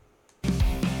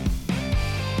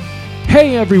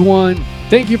Hey everyone,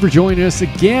 thank you for joining us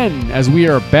again as we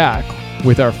are back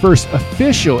with our first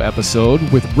official episode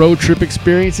with road trip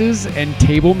experiences and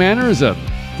table mannerism.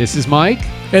 This is Mike.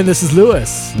 And this is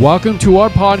Lewis. Welcome to our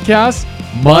podcast,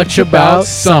 Much About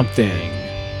Something.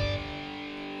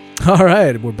 All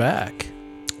right, we're back.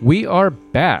 We are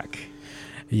back.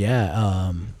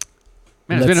 Yeah.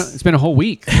 Man, it's been a whole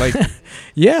week. Like,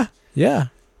 yeah.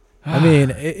 I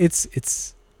mean,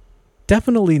 it's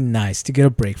definitely nice to get a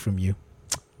break from you.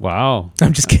 Wow.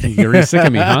 I'm just kidding. You're really sick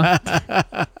of me, huh?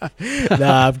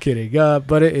 Nah, I'm kidding.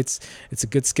 But it's a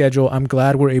good schedule. I'm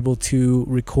glad we're able to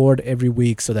record every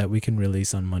week so that we can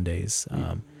release on Mondays.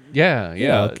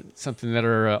 Yeah. Something that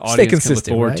our audience can look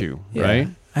forward to, yeah. right?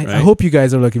 I hope you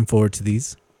guys are looking forward to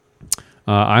these.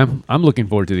 I'm looking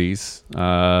forward to these.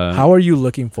 How are you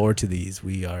looking forward to these?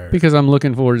 We are because I'm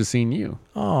looking forward to seeing you.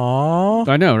 Aww.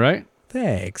 I know, right?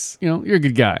 Thanks. You know, you're a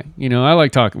good guy. You know, I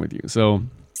like talking with you. So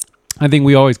I think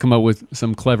we always come up with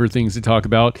some clever things to talk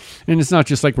about. And it's not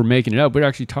just like we're making it up. We're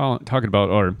actually talking about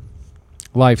our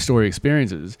life story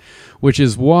experiences, which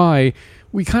is why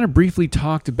we kind of briefly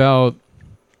talked about,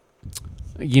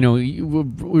 you know, we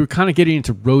were kind of getting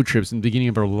into road trips in the beginning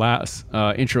of our last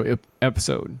intro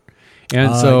episode.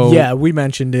 And so, yeah, we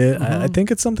mentioned it. I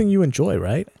think it's something you enjoy,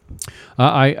 right?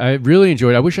 I really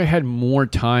enjoyed it. I wish I had more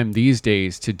time these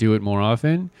days to do it more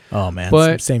often. Oh, man.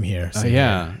 But, same here.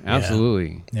 Yeah,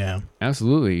 absolutely. Yeah.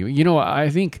 Absolutely. You know, I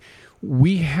think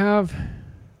we have,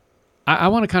 I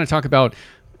want to kind of talk about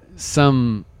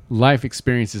some life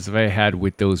experiences that I had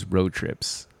with those road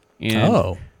trips.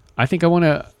 And I think I want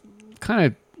to kind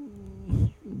of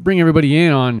bring everybody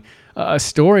in on a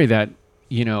story that,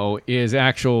 you know, is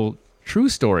actual true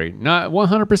story, not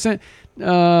 100%,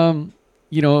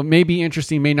 you know, it may be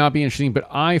interesting, may not be interesting, but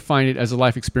I find it as a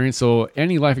life experience. So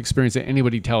any life experience that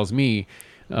anybody tells me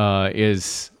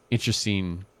is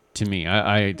interesting to me.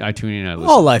 I tune in and I listen.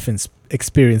 All life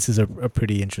experiences are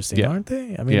pretty interesting, aren't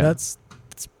they? I mean, that's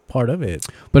part of it.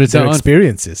 But it's their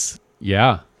experiences.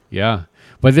 Yeah.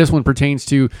 But this one pertains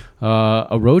to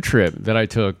a road trip that I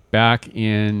took back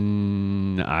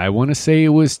in, I want to say it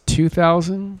was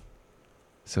 2000.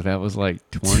 So that was like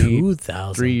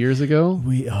 23 years ago.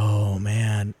 Oh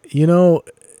man. You know,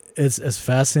 it's as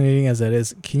fascinating as that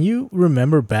is. Can you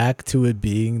remember back to it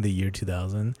being the year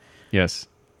 2000? Yes.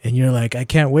 And you're like, I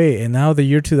can't wait. And now the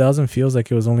year 2000 feels like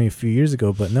it was only a few years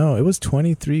ago, but no, it was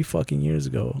 23 fucking years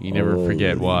ago. You never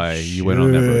forget why you went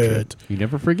on that road trip. You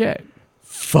never forget.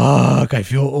 Fuck, I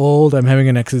feel old. I'm having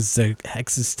an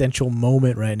existential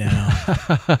moment right now.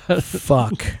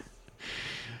 Fuck.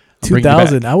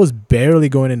 2000, I was barely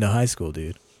going into high school,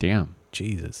 dude. Damn.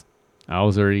 Jesus. I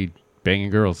was already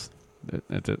banging girls.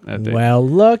 Well,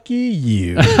 lucky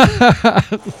you.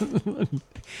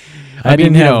 I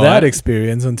didn't have that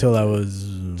experience until I was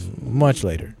much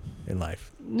later in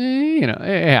life. You know,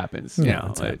 it happens. You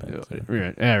know,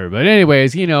 everybody.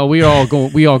 Anyways, you know, we all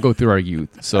go through our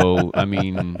youth. So I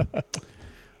mean,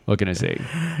 what can I say?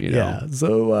 You know? Yeah.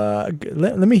 So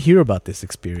let me hear about this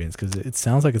experience because it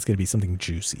sounds like it's going to be something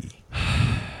juicy.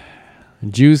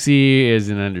 Juicy is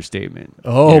an understatement.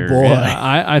 Oh here. Boy!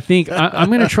 I think I'm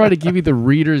going to try to give you the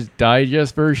Reader's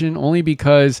Digest version only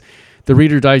because the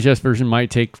Reader's Digest version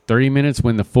might take 30 minutes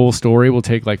when the full story will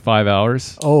take like 5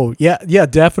 hours. Oh, yeah,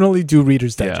 definitely do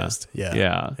Reader's Digest.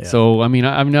 Yeah. So, I mean,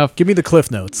 I'm enough. Give me the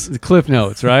Cliff Notes. The Cliff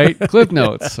Notes, right? Cliff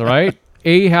Notes, all right?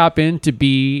 A happened to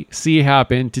B, C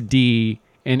happened to D,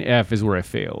 and F is where I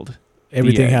failed.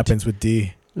 Everything happens with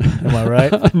D. Am I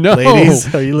right? No.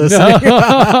 Ladies, are you listening?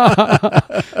 No.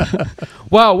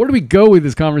 Wow, where do we go with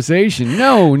this conversation?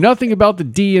 No, nothing about the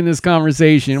D in this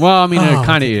conversation. Well, I mean, it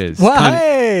kind of is.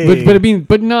 Why? But I mean,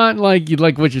 but not like you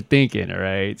like what you're thinking, all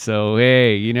right? So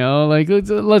hey, you know, like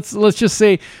let's just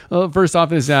say first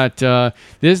off is that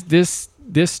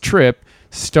this trip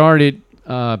started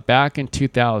back in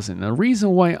 2000. The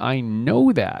reason why I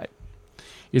know that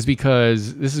is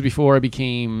because this is before I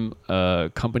became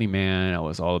a company man. I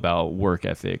was all about work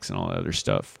ethics and all that other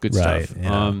stuff. Good stuff.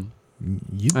 Yeah.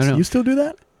 You still do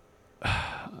that?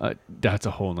 That's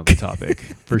a whole nother topic.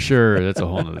 For sure, that's a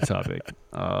whole nother topic.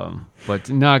 But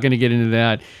not going to get into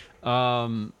that.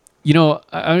 You know,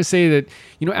 I would say that,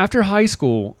 you know, after high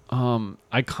school,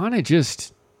 I kind of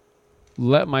just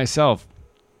let myself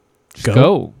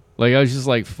go. Like, I was just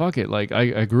like, fuck it. Like,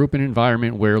 I grew up in an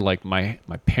environment where, like, my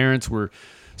parents were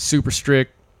super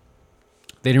strict.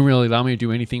 They didn't really allow me to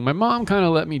do anything. My mom kind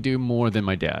of let me do more than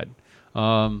my dad.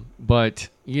 But,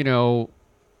 you know,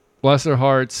 bless their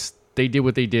hearts, they did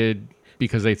what they did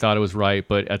because they thought it was right.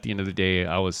 But at the end of the day,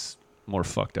 I was more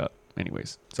fucked up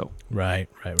anyways. So right.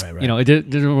 You know, it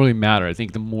didn't really matter. I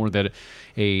think the more that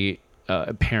a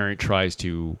a parent tries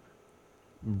to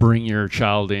bring your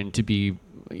child in to be,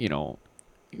 you know,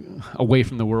 away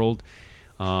from the world.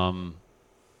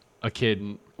 A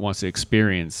kid wants to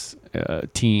experience, a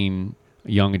teen,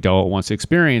 a young adult wants to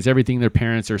experience everything their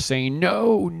parents are saying.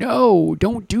 No,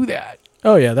 don't do that.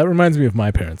 Oh yeah, that reminds me of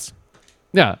my parents.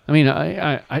 Yeah, I mean,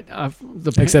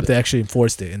 Except they actually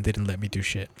enforced it and didn't let me do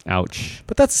shit. Ouch.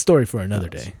 But that's a story for another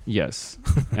day. Yes,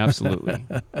 absolutely,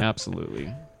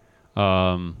 absolutely.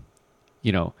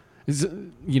 You know,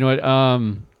 you know what?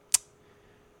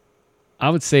 I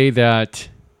would say that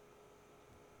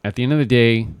at the end of the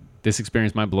day, this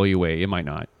experience might blow you away. It might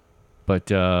not, but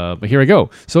here I go.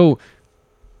 So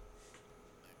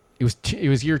it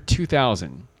was year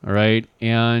 2000, all right,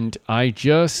 and I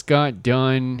just got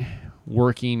done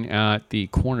working at the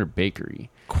Corner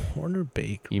Bakery. Corner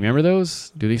Bakery. You remember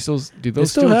those? Do those They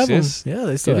still have exist? them. Yeah,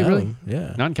 they still have really? them.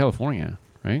 Yeah. Not in California,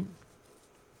 right?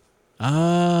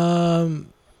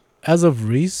 As of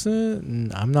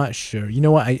recent, I'm not sure. You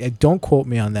know what? I don't quote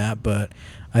me on that, but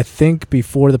I think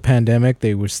before the pandemic,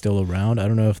 they were still around. I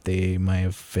don't know if they might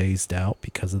have phased out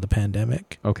because of the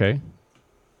pandemic. Okay.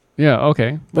 Yeah,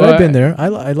 okay. But I've been there.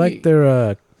 I like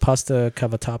their pasta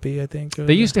cavatappi, I think.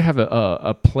 They used to have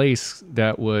a place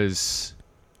that was...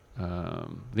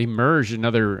 they merged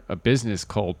a business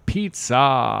called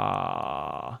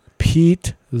Pizza.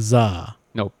 Pizza.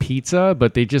 No, pizza,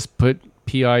 but they just put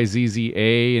Pizza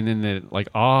and then the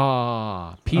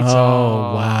pizza.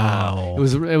 Oh wow! It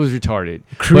was retarded.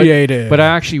 Creative. But I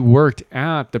actually worked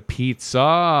at the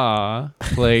pizza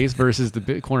place versus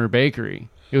the corner bakery.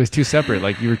 It was two separate.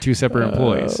 Like you were two separate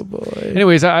employees. Oh boy.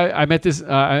 Anyways, I met this.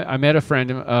 I met a friend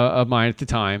of mine at the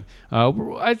time.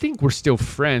 I think we're still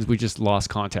friends. We just lost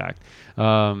contact.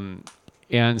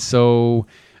 And so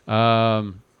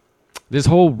this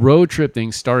whole road trip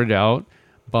thing started out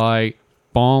by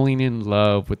falling in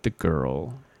love with the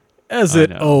girl. As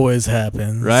it always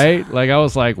happens. Right? Like I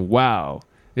was like, wow.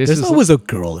 There's always a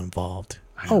girl involved.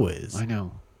 Always. I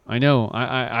know.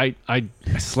 I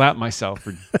slap myself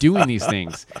for doing these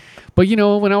things. But you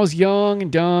know, when I was young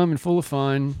and dumb and full of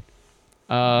fun.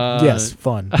 Yes,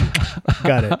 fun.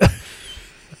 Got it.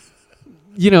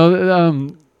 You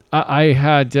know, I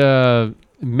had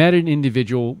met an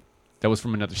individual that was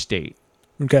from another state.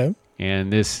 Okay.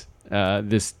 And this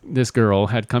girl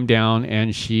had come down,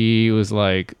 and she was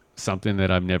like someone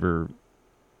I've never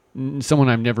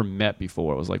met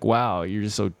before. I was like, wow, you're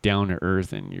just so down to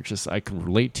earth, and I can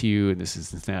relate to you, and this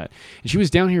is and that. And she was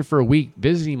down here for a week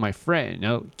visiting my friend.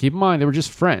 Now, keep in mind, they were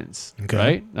just friends,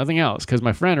 right? Nothing else, because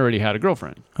my friend already had a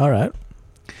girlfriend. All right.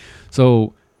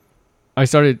 So I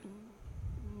started.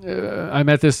 I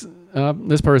met this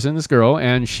girl,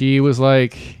 and she was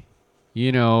like,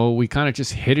 you know, we kind of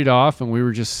just hit it off, and we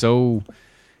were just so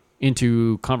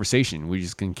into conversation. We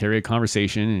just can carry a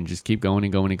conversation and just keep going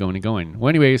and going and going and going. Well,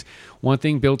 anyways, one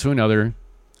thing built to another,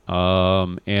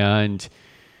 and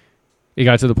it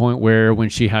got to the point where when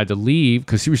she had to leave,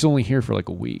 because she was only here for like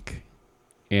a week,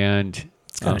 and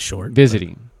it's kind of short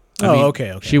visiting.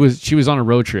 Okay. She was on a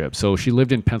road trip, so she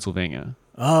lived in Pennsylvania.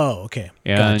 Oh, okay.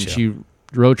 And gotcha. she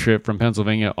road trip from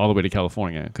Pennsylvania all the way to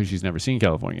California because she's never seen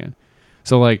California.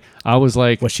 So like I was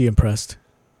like, was she impressed?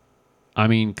 I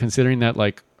mean, considering that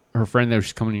like her friend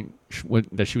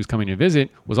that she was coming to visit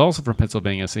was also from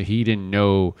Pennsylvania, so he didn't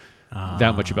know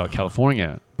that much about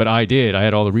California, but I did. I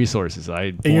had all the resources.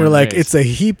 And you're like, it's a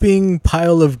heaping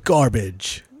pile of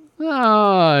garbage.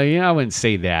 Oh, yeah, I wouldn't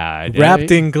say that. Wrapped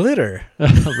in glitter.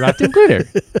 Wrapped in glitter.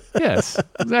 Yes,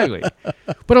 exactly.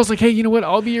 But I was like, hey, you know what?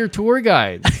 I'll be your tour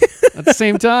guide at the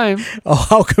same time. Oh,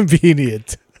 how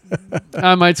convenient.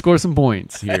 I might score some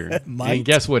points here. And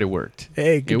guess what? It worked.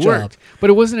 Hey, good job. Worked. But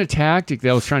it wasn't a tactic that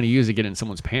I was trying to use to get in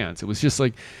someone's pants. It was just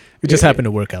like... It just happened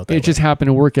to work out that way. It just happened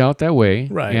to work out that way.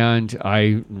 Right. And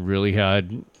I really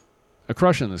had a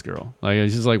crush on this girl. Like, it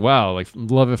was just like, wow, like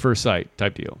love at first sight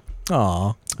type deal.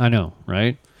 Aw. I know,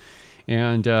 right?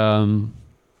 And,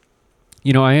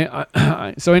 you know,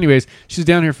 so anyways, she was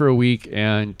down here for a week,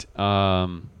 and,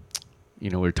 you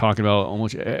know, we were talking about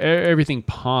almost everything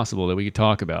possible that we could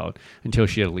talk about until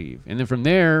she had to leave. And then from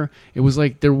there, it was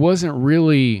like there wasn't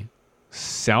really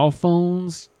cell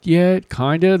phones yet,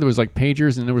 kind of. There was like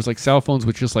pagers, and there was like cell phones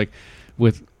with just like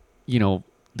with, you know,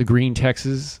 the green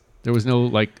texts. There was no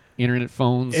like internet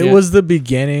phones. It was the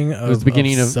beginning of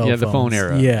the phone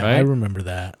era. Yeah, right? I remember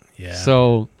that. Yeah.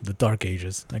 So the dark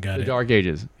ages. I got it. The dark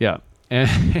ages. Yeah.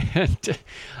 And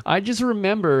I just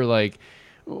remember like,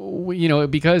 you know,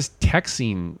 because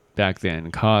texting back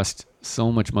then cost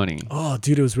so much money. Oh,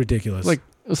 dude, it was ridiculous. Like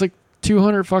it was like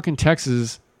 200 fucking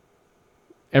texts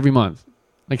every month.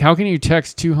 Like how can you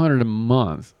text 200 a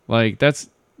month? Like that's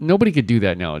nobody could do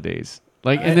that nowadays.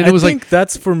 Like, and then I it was think like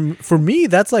that's for me.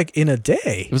 That's like in a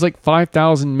day, it was like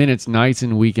 5,000 minutes, nights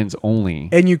and weekends only.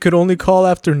 and you could only call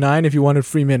after 9 if you wanted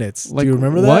free minutes. Like, Do you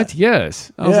remember that? What?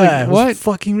 Yes. I was yeah, like, it what? was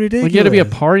fucking ridiculous. Like, you had to be a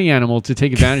party animal to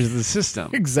take advantage of the system.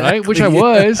 Exactly, Right? Which I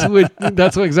was.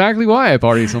 That's exactly why I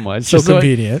party so much. So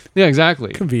convenient. Yeah,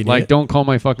 exactly. Convenient. Like, don't call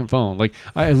my fucking phone. Like,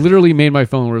 I literally made my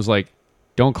phone where it was like,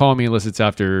 don't call me unless it's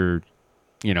after,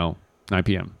 9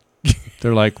 p.m.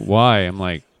 They're like, why? I'm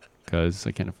like, because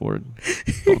I can't afford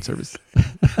phone service.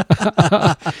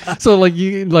 So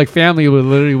like family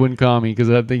wouldn't call me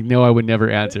because they know I would never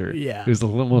answer. Yeah. It was the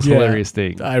most hilarious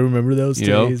thing. I remember those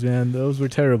days, man. Those were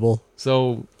terrible.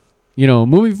 So,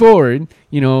 moving forward,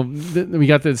 we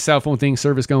got the cell phone thing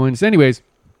service going. So anyways,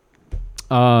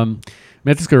 met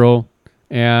this girl,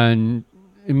 and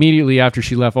immediately after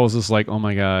she left, I was just like, oh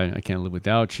my God, I can't live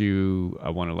without you.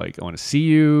 I want to see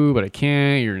you, but I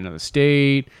can't. You're in another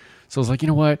state. So I was like, you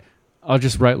know what? I'll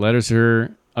just write letters to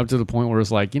her up to the point where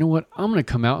it's like, you know what? I'm going to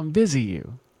come out and visit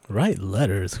you. Write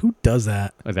letters? Who does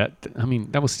that?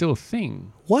 That was still a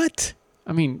thing. What?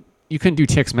 I mean, you couldn't do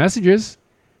text messages.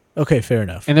 Okay, fair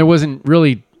enough. And there wasn't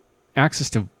really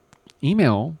access to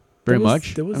email very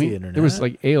much. There was the internet. There was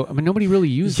like AOL. I mean, nobody really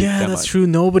used it. Yeah, that's true.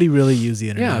 Nobody really used the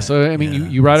internet. Yeah, so I mean,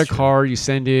 you write a card, you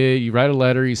send it. You write a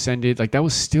letter, you send it. Like, that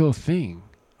was still a thing.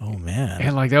 Oh man.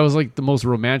 And like, that was like the most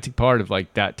romantic part of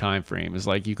like that time frame is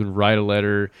like you can write a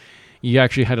letter. You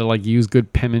actually had to like use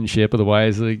good penmanship,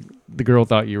 otherwise like the girl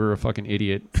thought you were a fucking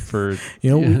idiot for.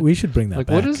 We should bring that like,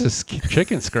 back. what is this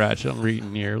chicken scratch I'm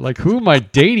reading here? Like, who am I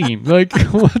dating? Like,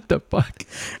 what the fuck?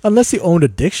 Unless you owned a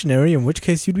dictionary, in which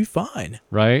case you'd be fine.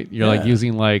 Right? You're like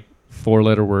using like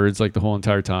 4-letter words like the whole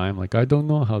entire time. Like, I don't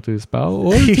know how to spell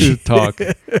or to talk.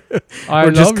 Or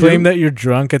just claim that you're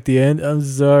drunk at the end. I'm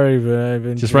sorry, but I've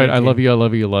been just write, I love you, I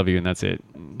love you, I love you, and that's it.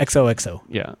 XOXO.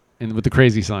 Yeah. And with the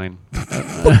crazy sign at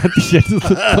the end of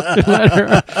the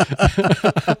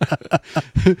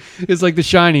letter. It's like The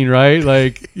Shining, right?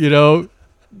 Like,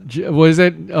 what is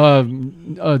it?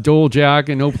 Dole, Jack,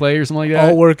 and no play or something like that?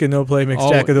 All work and no play makes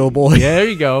Jack a dull boy. Yeah,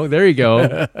 there you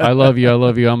go. I love you,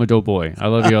 I'm a dull boy. I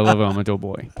love you, I'm a dull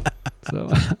boy.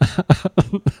 So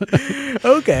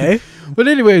okay. But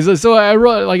anyways, so I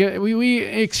wrote, like, we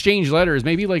exchanged letters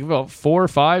maybe like about 4,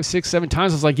 5, 6, 7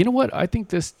 times. I was like, you know what? I think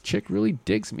this chick really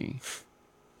digs me.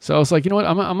 So I was like, you know what?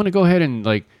 I'm going to go ahead and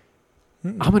like,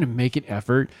 I'm going to make an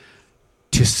effort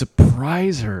to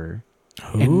surprise her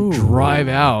and drive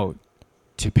out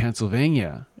to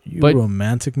Pennsylvania. You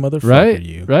romantic motherfucker, right,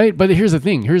 you. Right? But here's the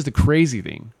thing. Here's the crazy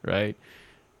thing, right?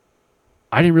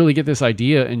 I didn't really get this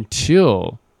idea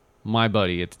until my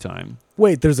buddy at the time.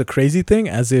 Wait, there's a crazy thing?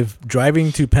 As if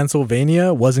driving to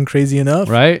Pennsylvania wasn't crazy enough?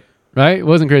 Right? It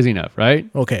wasn't crazy enough, right?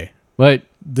 Okay. But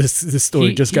this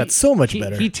story got so much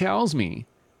better. He tells me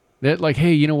that, like,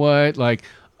 hey, you know what? Like,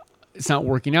 it's not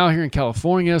working out here in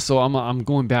California, so I'm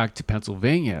going back to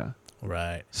Pennsylvania.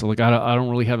 Right. So, like, I don't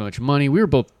really have much money. We were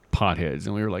both potheads,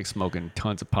 and we were like smoking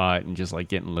tons of pot and just like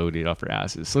getting loaded off our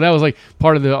asses. So that was like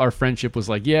part of our friendship was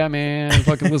like, yeah, man,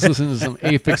 fucking let's listen to some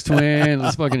Aphex Twin,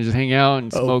 let's fucking just hang out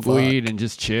and smoke weed and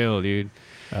just chill, dude.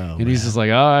 And he's just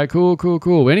like, all right, cool.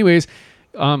 But anyways,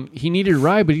 he needed a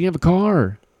ride, but he didn't have a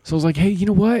car. So I was like, hey, you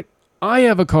know what? I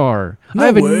have a car. I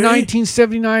have a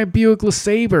 1979 Buick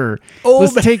LeSabre.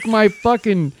 Let's take my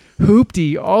fucking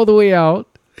hoopty all the way out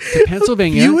to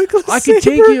Pennsylvania. I could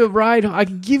take you a ride. I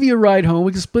could give you a ride home.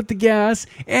 We can split the gas,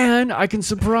 and I can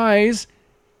surprise,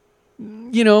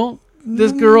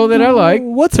 this girl that I like.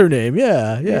 What's her name?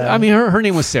 Yeah. I mean, her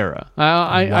name was Sarah.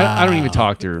 I don't even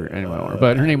talk to her anymore,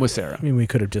 but her name was Sarah. I mean, we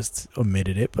could have just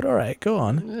omitted it, but all right, go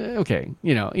on. Okay,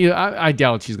 I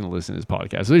doubt she's going to listen to this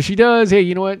podcast. So if she does, hey,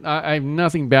 you know what? I have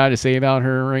nothing bad to say about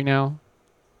her right now.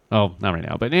 Oh, not right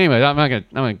now, but anyway, I'm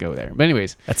gonna go there. But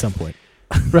anyways, at some point.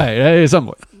 Right, at some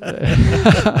point.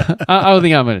 I don't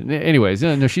think I'm gonna. Anyways,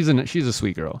 no, she's a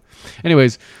sweet girl.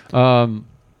 Anyways, yeah,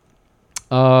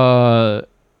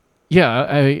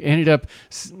 I ended up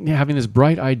having this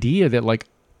bright idea that like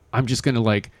I'm just gonna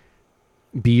like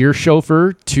be your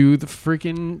chauffeur to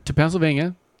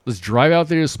Pennsylvania. Let's drive out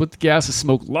there, split the gas, and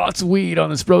smoke lots of weed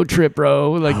on this road trip,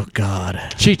 bro. Like, oh God,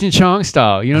 Cheech and Chong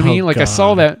style. You know what I mean? Like, God. I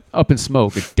saw that Up in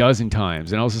Smoke a dozen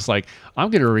times, and I was just like, I'm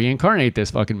gonna reincarnate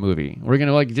this fucking movie. We're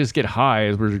gonna like just get high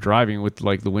as we're driving with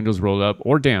like the windows rolled up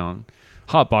or down,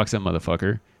 hotbox that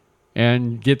motherfucker,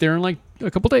 and get there in like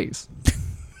a couple days.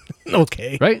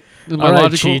 Okay. Right? My all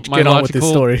right, Cheech, get on with this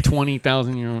story.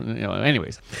 20,000 year old.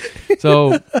 Anyways,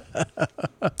 so.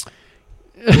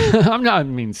 I'm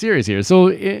not being serious here.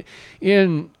 So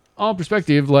in all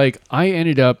perspective, like I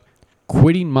ended up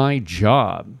quitting my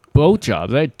job, both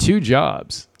jobs. I had 2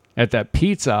 jobs at that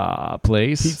pizza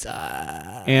place.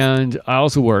 Pizza. And I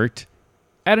also worked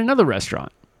at another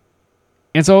restaurant.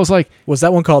 And so I was like, Was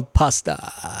that one called Pasta?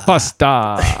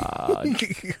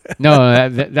 No,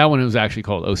 that one was actually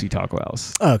called OC Taco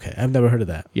House. Okay, I've never heard of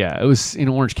that. Yeah, it was in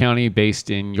Orange County, based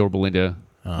in Yorba Linda.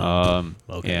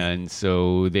 Okay. And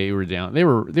so they were down. They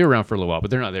were around for a little while,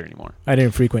 but they're not there anymore. I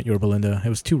didn't frequent Yorba Linda. It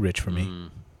was too rich for me.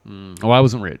 Oh, I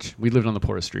wasn't rich. We lived on the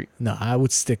poorest street. No, I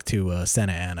would stick to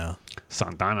Santa Ana.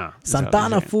 Santana.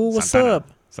 Santana, fool. What's up?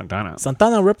 Santana.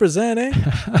 Santana representing.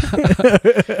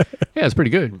 Yeah, it's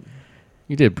pretty good.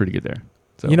 You did pretty good there.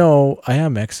 So. You know, I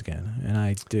am Mexican, and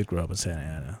I did grow up in Santa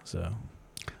Ana, so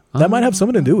that might have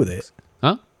something to do with it.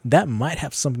 Huh? That might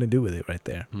have something to do with it right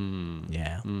there.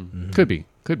 Yeah. Could be.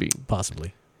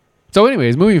 Possibly. So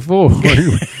anyways, moving forward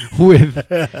with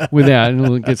that, and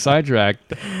we'll get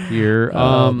sidetracked here.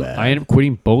 I ended up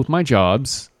quitting both my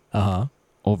jobs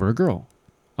over a girl.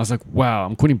 I was like, wow,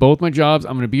 I'm quitting both my jobs.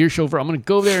 I'm going to be your chauffeur. I'm going to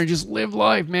go there and just live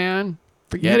life, man.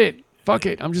 Forget it. Fuck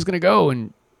it. I'm just going to go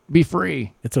and be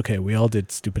free. It's okay. We all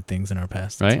did stupid things in our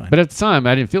past. Right? But at the time,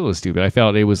 I didn't feel it was stupid. I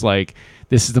felt it was like,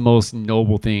 this is the most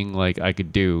noble thing like I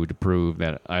could do to prove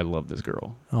that I love this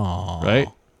girl. Aww. Right?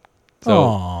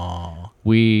 So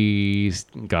we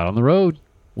got on the road.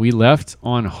 We left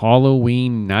on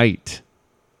Halloween night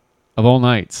of all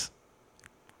nights.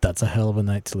 That's a hell of a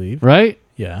night to leave. Right?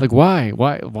 Yeah. Like, why?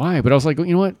 But I was like, you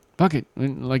know what? Fuck it. I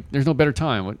mean, like, there's no better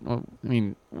time.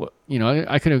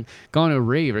 I could have gone to a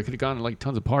rave. I could have gone to like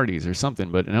tons of parties or something.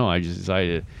 But no, I just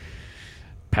decided to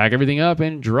pack everything up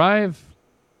and drive.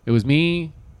 It was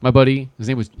me, my buddy. His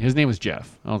name was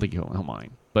Jeff. I don't think he'll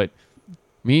mind. But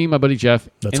me, my buddy Jeff.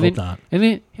 Let's hope not.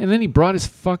 And then he brought his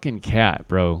fucking cat,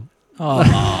 bro.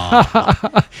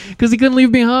 Because he couldn't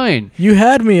leave behind. You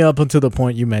had me up until the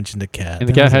point you mentioned the cat. And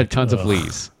the cat had tons of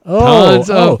fleas. Tons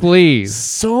of fleas.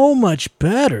 So much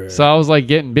better. So I was like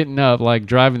getting bitten up, like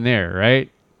driving there,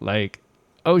 right? Like,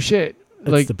 oh shit.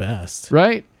 That's like the best.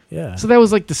 Right? Yeah. So that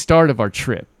was like the start of our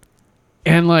trip.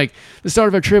 And like the start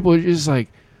of our trip was just like,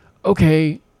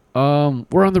 okay,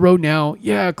 we're on the road now.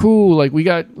 Yeah, cool. Like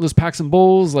let's pack some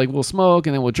bowls, like we'll smoke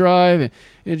and then we'll drive and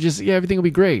everything will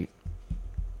be great.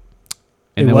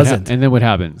 And it wasn't. And then what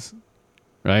happens?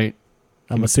 Right?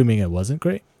 I'm assuming it wasn't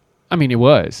great. I mean, it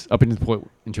was up until the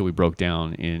point until we broke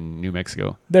down in New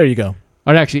Mexico. There you go.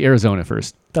 Or actually Arizona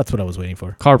first. That's what I was waiting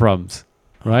for. Car problems.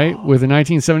 Right? With a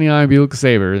 1979 Buick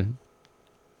Sabre.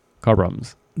 Car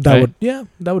problems. That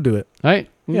would do it. Right?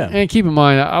 Yeah. And keep in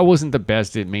mind, I wasn't the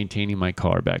best at maintaining my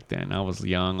car back then. I was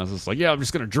young. I was just like, I'm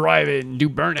just going to drive it and do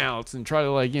burnouts and try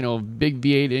to big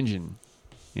V8 engine.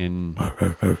 And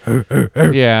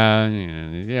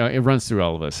it runs through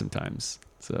all of us sometimes.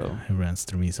 So it runs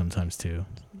through me sometimes too.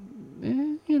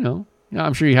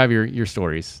 I'm sure you have your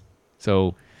stories.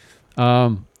 So,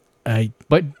 like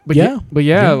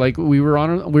we were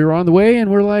on the way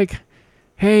and we're like,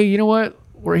 hey, you know what?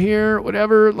 We're here,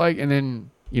 whatever. Like, and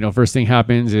then first thing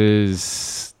happens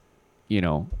is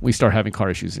we start having car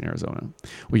issues in Arizona.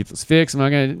 We get those fixed. I'm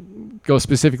not gonna go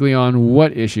specifically on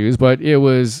what issues, but it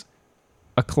was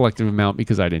a collective amount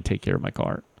because I didn't take care of my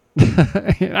car.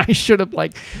 I should have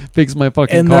fixed my fucking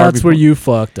car. And that's where you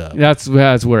fucked up. That's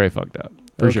where I fucked up.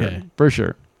 For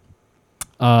sure.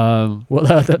 Well,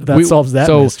 that solves that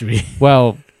mystery.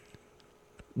 Well,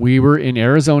 we were in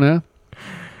Arizona.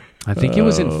 I think it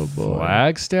was in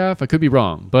Flagstaff. I could be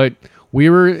wrong, but we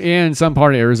were in some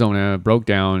part of Arizona, broke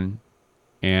down,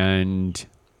 and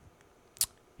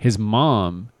his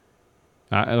mom.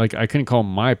 I couldn't call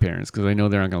my parents because I know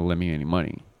they're not going to lend me any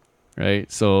money,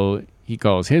 right? So he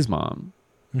calls his mom,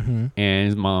 and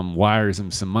his mom wires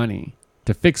him some money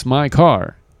to fix my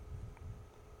car.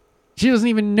 She doesn't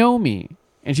even know me,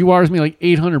 and she wires me like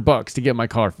 $800 to get my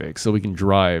car fixed so we can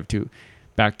drive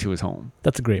back to his home.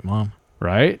 That's a great mom,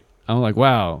 right? I'm like,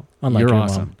 wow, unlike you're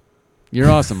awesome. Mom.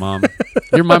 You're awesome, Mom.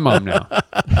 You're my mom now.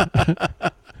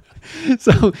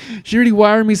 So she already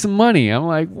wired me some money. I'm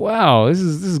like, wow, this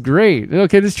is great.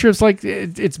 Okay, this trip's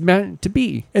it's meant to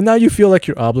be. And now you feel like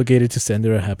you're obligated to send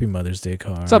her a Happy Mother's Day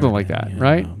card. Something like that,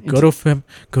 right? Go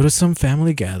to some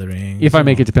family gathering. If I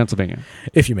make it to Pennsylvania.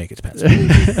 If you make it to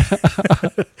Pennsylvania.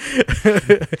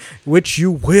 Which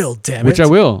you will, damn it. Which I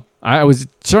will. I was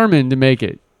determined to make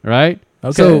it, right?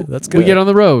 Okay, so that's good. We get on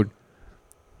the road.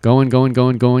 Going.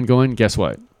 Guess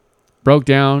what? Broke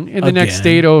down in the next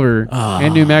state over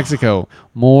in New Mexico.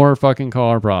 More fucking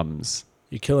car problems.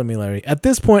 You're killing me, Larry. At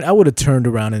this point, I would have turned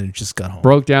around and just got home.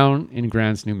 Broke down in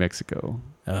Grants, New Mexico.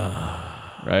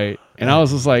 Right? And I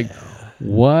was just like,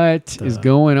 what is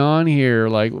going on here?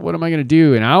 Like, what am I going to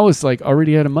do? And I was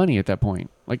already out of money at that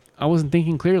point. I wasn't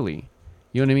thinking clearly.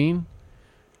 You know what I mean?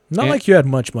 Not like you had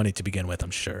much money to begin with,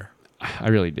 I'm sure. I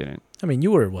really didn't. I mean,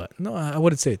 you were what? No, I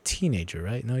wouldn't say a teenager,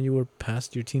 right? No, you were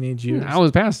past your teenage years. I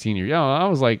was past teenager. Yeah, I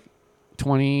was like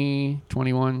 20,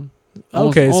 21.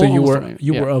 Okay, so you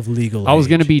were of legal age. I was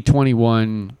going to be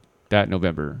 21 that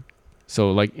November.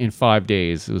 So like in 5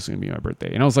 days, it was going to be my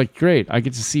birthday. And I was like, great. I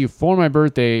get to see you for my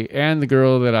birthday and the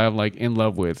girl that I'm like in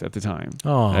love with at the time.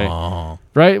 Oh.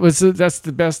 Right? That's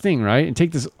the best thing, right? And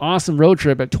take this awesome road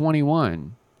trip at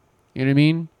 21. You know what I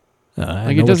mean?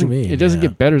 Like it doesn't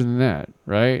get better than that,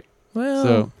 right? Well,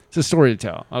 so it's a story to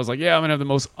tell. I was like, yeah, I'm gonna have the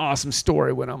most awesome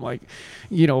story when I'm like,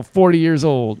 40 years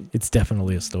old. It's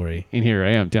definitely a story. And here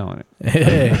I am telling it.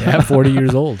 Hey, I'm 40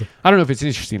 years old. I don't know if it's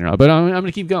interesting or not, but I'm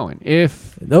gonna keep going.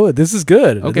 No, this is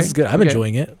good. Okay, this is good. I'm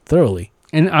enjoying it thoroughly.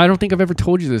 And I don't think I've ever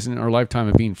told you this in our lifetime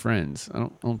of being friends. I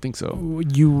don't think so.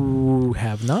 You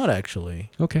have not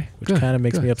actually. Okay, which kind of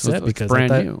makes me upset so because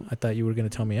I thought you were gonna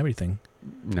tell me everything.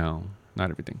 No,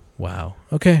 not everything. Wow.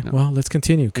 Okay. No. Well, let's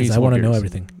continue because I want to know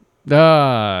everything.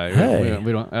 Hey.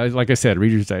 We don't. Like I said,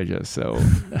 Reader's Digest. So,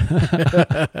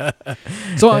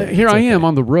 here I am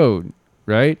on the road,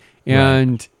 right?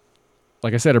 And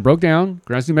like I said, I broke down,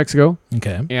 Grand New Mexico.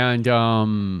 Okay. And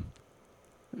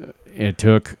it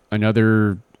took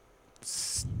another.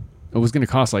 It was going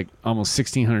to cost like almost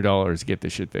 $1,600 to get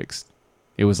this shit fixed.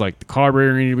 It was like the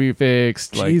carburetor needed to be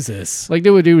fixed. Jesus. Like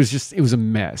it was a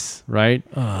mess, right?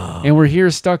 Oh. And we're here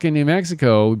stuck in New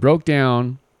Mexico. We broke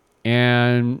down,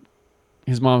 and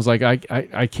his mom's like,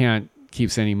 I can't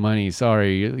keep sending money.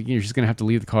 Sorry. You're just going to have to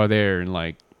leave the car there and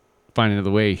like find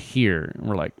another way here. And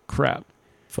we're like, crap.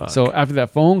 Fuck. So after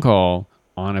that phone call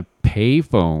on a pay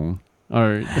phone,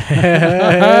 or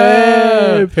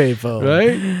payphone,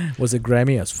 right? Was it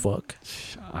grimy as fuck?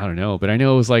 I don't know, but I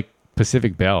know it was like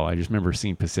Pacific Bell. I just remember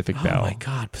seeing Pacific Bell. Oh my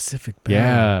God, Pacific Bell.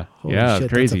 Yeah. Holy yeah,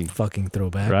 shit, crazy. That's a fucking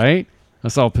throwback. Right? I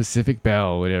saw Pacific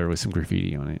Bell, whatever, with some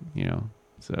graffiti on it,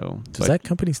 So does that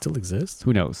company still exist?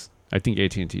 Who knows? I think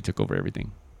AT&T took over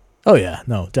everything. Oh yeah,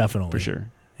 no, definitely. For sure.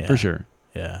 Yeah. For sure.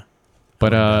 Yeah.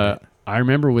 But I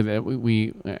remember with it,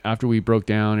 we after we broke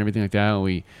down and everything like that,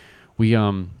 we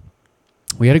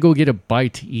had to go get a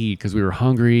bite to eat because we were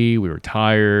hungry, we were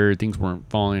tired, things weren't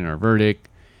falling in our verdict.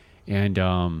 And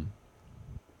I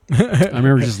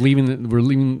remember just we're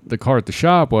leaving the car at the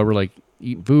shop while we're like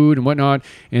eating food and whatnot.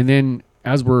 And then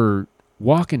as we're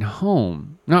walking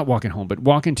home, not walking home, but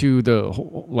walking to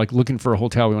like looking for a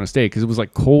hotel we want to stay, because it was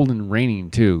like cold and raining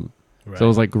too. Right. So it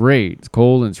was like, great, it's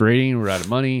cold and it's raining, we're out of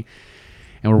money.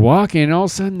 And we're walking, and all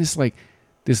of a sudden this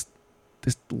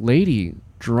lady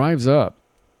drives up,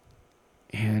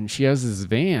 and she has this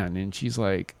van, and she's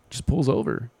like, just pulls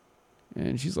over,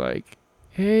 and she's like,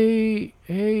 hey,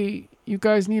 you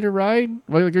guys need a ride?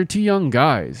 Like, you're two young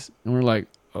guys. And we're like,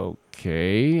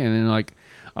 okay. And then like,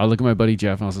 I look at my buddy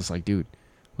Jeff, and I was just like, dude,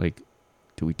 like,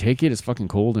 do we take it? It's fucking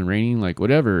cold and raining, like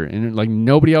whatever. And like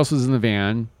nobody else was in the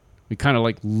van. We kind of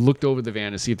like looked over the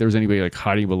van to see if there was anybody like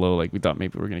hiding below. Like we thought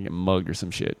maybe we were going to get mugged or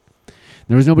some shit.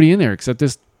 There was nobody in there except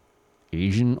this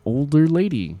Asian older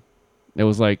lady that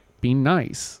was like being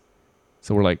nice.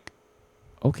 So we're like,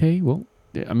 okay, well,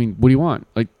 I mean, what do you want?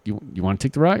 Like, you want to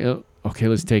take the ride? Okay,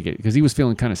 let's take it. Because he was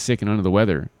feeling kind of sick and under the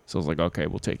weather. So I was like, okay,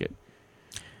 we'll take it.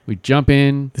 We jump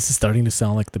in. This is starting to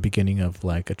sound like the beginning of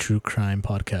like a true crime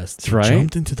podcast. That's right.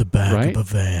 Jumped into the back of a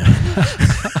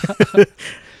van.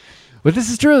 But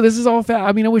this is true. This is all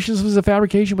I mean, I wish this was a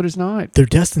fabrication, but it's not. Their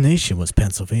destination was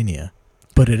Pennsylvania,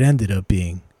 but it ended up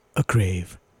being a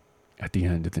grave. At the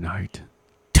end of the night.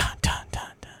 Dun, dun,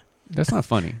 dun, dun. That's not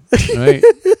funny, right?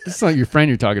 That's not your friend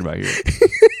you're talking about here.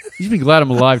 You should be glad I'm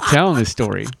alive telling this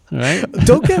story, right?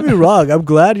 Don't get me wrong. I'm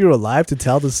glad you're alive to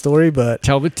tell the story, but...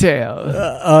 Tell the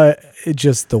tale. It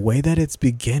just the way that it's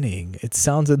beginning, it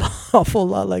sounds an awful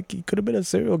lot like he could have been a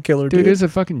serial killer, dude. It's a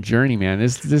fucking journey, man.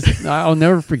 This I'll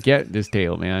never forget this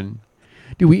tale, man.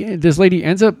 Dude, this lady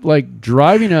ends up like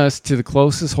driving us to the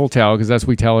closest hotel, because that's what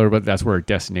we tell her, but that's where our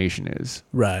destination is.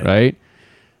 Right?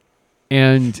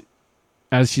 And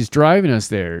as she's driving us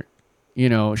there,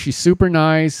 she's super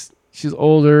nice. She's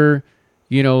older,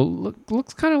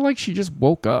 looks kind of like she just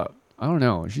woke up. I don't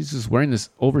know. She's just wearing this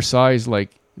oversized,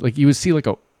 like you would see like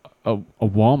a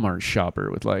Walmart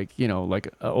shopper with like an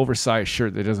oversized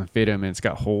shirt that doesn't fit him, and it's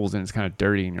got holes and it's kind of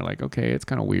dirty, and you're like, okay, it's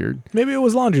kind of weird. Maybe it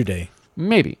was laundry day.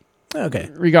 Maybe. Okay.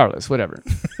 Regardless, whatever.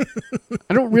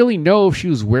 I don't really know if she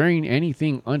was wearing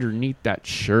anything underneath that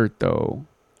shirt though.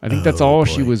 I think that's all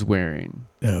she was wearing.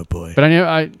 Oh boy! But I know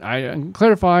I can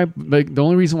clarify. But the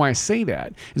only reason why I say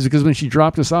that is because when she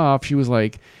dropped us off, she was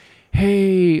like,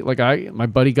 "Hey," like my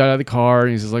buddy got out of the car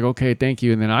and he's just like, "Okay, thank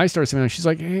you." And then I started saying, she's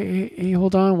like, "Hey,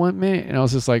 hold on 1 minute," and I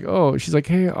was just like, "Oh," she's like,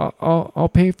 "Hey,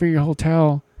 I'll pay for your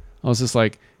hotel." I was just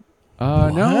like,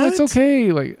 no, it's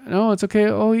okay. Like, no, it's okay.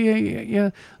 Oh yeah.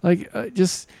 Like,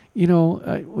 just,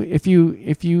 if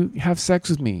you have sex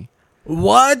with me.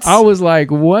 What? I was like,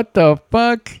 what the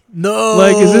fuck? No.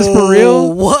 Like, is this for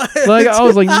real? What? Like, I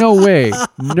was like, no way.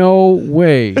 No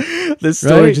way. This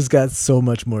story right? just got so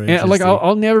much more interesting. And like,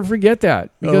 I'll never forget that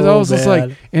because I was just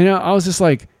like, and I was just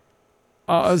like,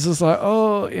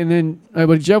 oh, and then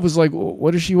but Jeff was like, well,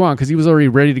 what does she want? Because he was already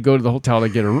ready to go to the hotel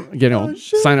to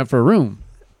sign up for a room.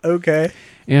 Okay.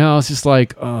 And I was just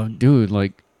like, oh, dude,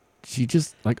 like, she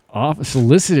just like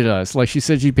solicited us. Like, she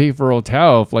said she'd pay for a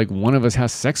hotel if like one of us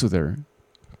has sex with her.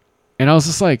 And I was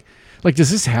just like,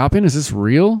 does this happen? Is this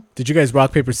real? Did you guys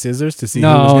rock, paper, scissors to see who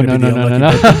was going to be the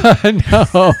unlucky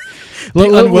No.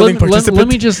 Let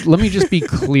me just be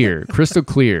clear, crystal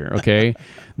clear. Okay.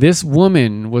 This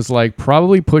woman was like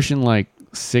probably pushing like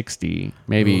 60,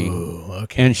 maybe. Ooh,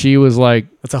 okay. And she was like,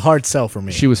 that's a hard sell for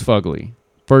me. She was fugly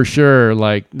for sure.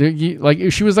 Like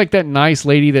she was like that nice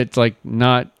lady that's like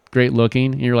not great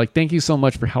looking. And you're like, thank you so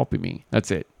much for helping me. That's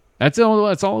it. That's all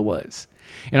it was.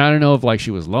 And I don't know if like she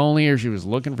was lonely or she was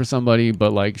looking for somebody,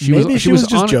 but like she was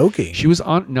just joking. She was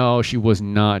on. No, she was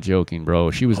not joking,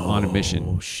 bro. She was on a mission.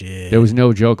 Oh shit. There was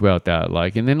no joke about that.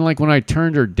 Like, and then like when I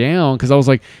turned her down, because I was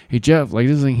like, hey Jeff, like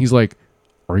this thing, he's like,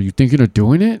 are you thinking of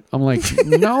doing it? I'm like,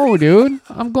 no, dude.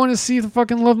 I'm going to see the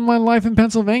fucking love of my life in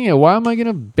Pennsylvania. Why am I going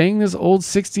to bang this old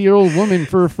 60-year-old woman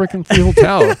for a freaking free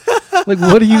hotel? Like,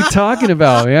 what are you talking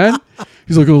about, man?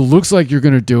 He's like, oh, looks like you're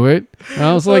going to do it. And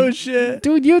I was like, oh, shit.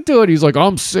 Dude, you do it. He's like,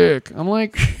 I'm sick. I'm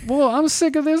like, well, I'm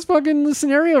sick of this fucking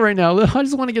scenario right now. I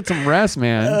just want to get some rest,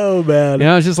 man. Oh, man. And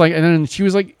I was just like, and then she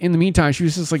was like, in the meantime, she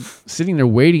was just like sitting there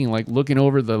waiting, like looking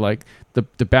over the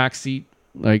back seat,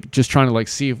 like just trying to like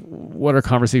see what our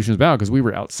conversation was about, because we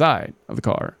were outside of the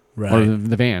car or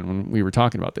the van when we were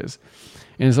talking about this.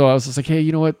 And so I was just like, hey,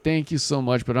 you know what? Thank you so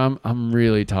much, but I'm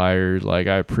really tired. Like,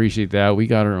 I appreciate that. We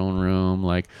got our own room.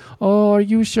 Like, oh, are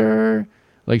you sure?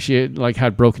 Like, she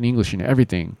had broken English and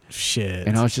everything. Shit.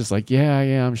 And I was just like, yeah,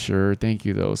 I'm sure. Thank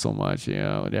you though so much.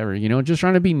 Yeah, whatever. Just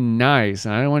trying to be nice,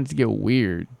 and I don't want it to get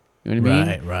weird. You know what I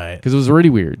mean? Right. Because it was already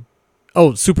weird.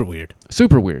 Oh, super weird.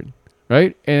 Super weird.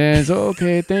 Right? And so,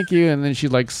 okay, thank you. And then she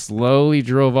like slowly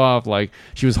drove off, like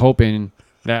she was hoping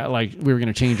that like we were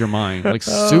gonna change her mind, like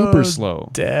super slow,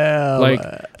 damn,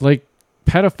 like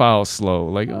pedophile slow,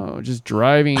 like just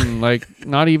driving like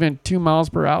not even 2 miles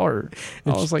per hour. I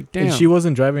was like, damn. And she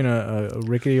wasn't driving a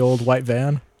rickety old white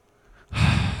van.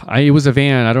 It was a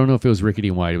van. I don't know if it was rickety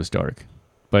and white. It was dark,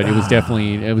 but it was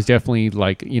definitely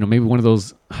like maybe one of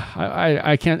those.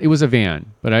 I can't. It was a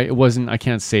van, but it wasn't. I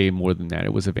can't say more than that.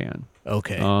 It was a van.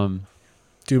 Okay.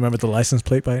 Do you remember the license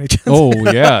plate by any chance? Oh,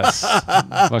 yes.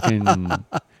 Fucking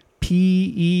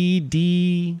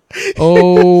PEDO.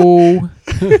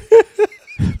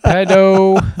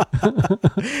 Pedo.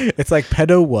 It's like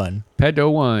Pedo 1.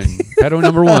 Pedo 1. Pedo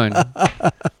number 1.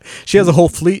 She has a whole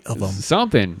fleet of them.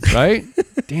 Something, right?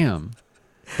 Damn.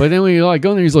 But then when you like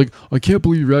go there, he's like, I can't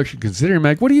believe you're actually considering. I'm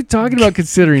like, what are you talking about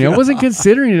considering? I wasn't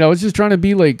considering it. I was just trying to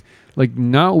be like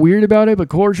not weird about it, but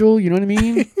cordial. You know what I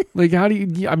mean? Like,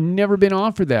 I've never been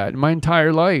offered that in my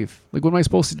entire life. Like, what am I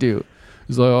supposed to do?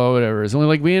 He's like, oh, whatever. So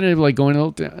like we ended up like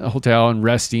going to a hotel and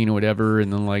resting or whatever.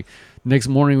 And then like next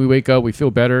morning we wake up, we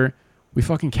feel better. We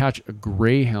fucking catch a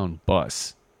Greyhound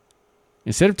bus.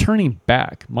 Instead of turning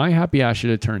back, my happy ass should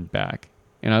have turned back.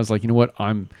 And I was like, you know what?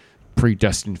 I'm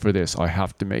predestined for this. I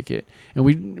have to make it.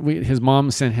 And his mom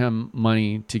sent him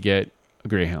money to get a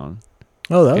Greyhound.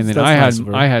 Oh, and then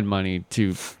I had money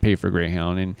to pay for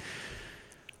Greyhound, and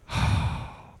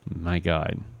my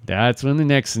God, that's when the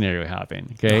next scenario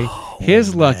happened. Okay,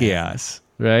 his lucky ass,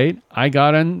 right? He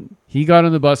got on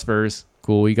the bus first.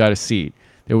 Cool, he got a seat.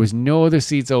 There was no other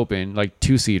seats open, like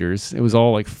 2-seaters. It was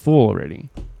all like full already.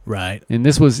 Right. And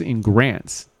this was in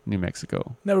Grants, New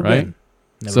Mexico. Never right?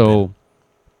 been. So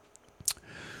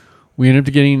we ended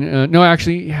up getting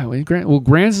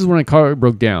Grants is when a car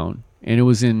broke down. And it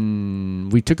was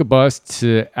we took a bus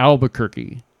to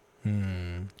Albuquerque.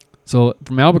 So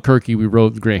from Albuquerque, we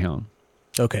rode the Greyhound.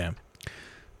 Okay.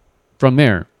 From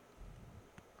there,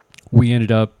 we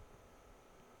ended up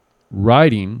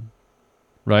riding,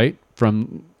 right,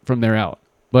 from there out.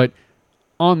 But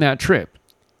on that trip,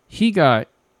 he got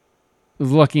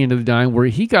lucky into the dime where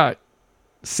he got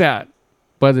sat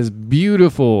by this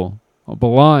beautiful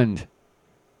blonde,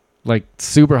 like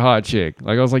super hot chick.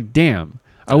 Like I was like, damn.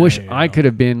 I wish I could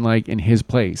have been like in his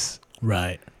place.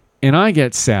 Right. And I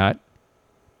get sat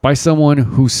by someone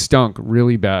who stunk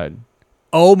really bad.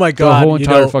 Oh my God. The whole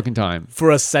entire fucking time.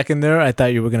 For a second there, I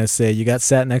thought you were going to say you got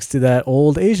sat next to that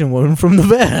old Asian woman from the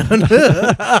van.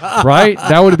 Right?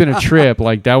 That would have been a trip.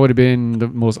 Like, that would have been the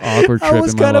most awkward trip in my life. I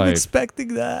was kind of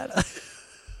expecting that.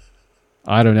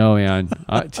 I don't know, man.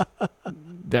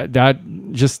 That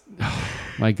just,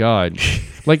 my God.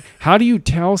 Like, how do you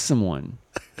tell someone?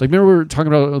 Like, remember we were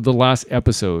talking about the last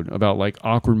episode about, like,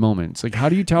 awkward moments. Like, how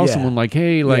do you tell someone, like,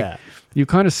 hey, like, you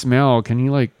kind of smell. Can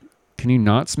you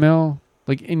not smell?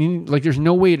 Like, and like, there's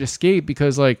no way to escape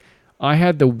because, like, I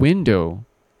had the window,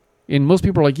 and most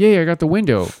people are like, "Yeah, I got the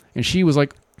window," and she was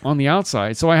like on the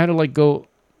outside, so I had to like go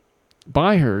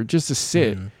by her just to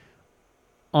sit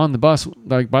on the bus,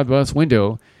 like by the bus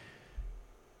window,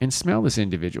 and smell this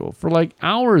individual for like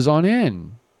hours on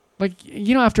end. Like,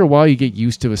 you know, after a while, you get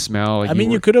used to a smell. Like, I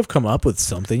mean, you could have come up with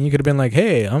something. You could have been like,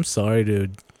 "Hey, I'm sorry to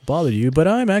bother you, but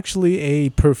I'm actually a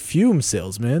perfume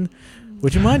salesman.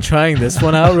 Would you mind trying this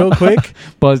one out real quick?"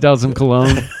 Buzzed out some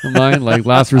cologne of mine, like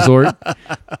Last Resort.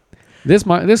 This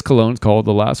cologne's called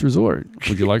the Last Resort.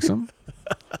 Would you like some?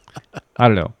 I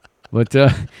don't know, but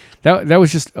that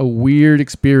was just a weird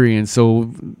experience.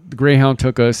 So the Greyhound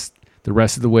took us the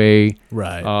rest of the way.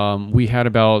 Right. We had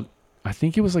about, I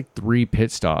think it was like 3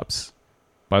 pit stops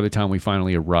by the time we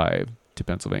finally arrived to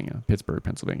Pittsburgh,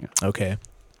 Pennsylvania. Okay.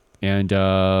 And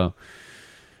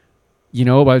you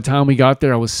know, by the time we got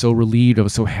there, I was so relieved. I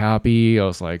was so happy. I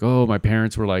was like, oh, my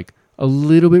parents were like a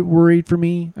little bit worried for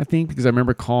me, I think, because I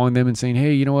remember calling them and saying,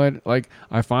 hey, you know what? Like,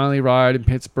 I finally arrived in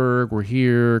Pittsburgh. We're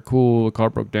here. Cool. The car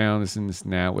broke down. This and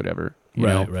that, whatever. You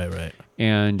know? Right.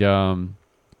 And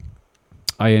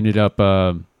I ended up,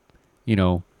 you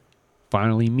know,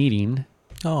 finally meeting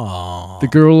the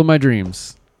girl of my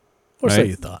dreams. Or so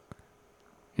you thought.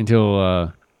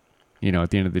 Until, you know,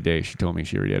 at the end of the day, she told me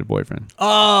she already had a boyfriend.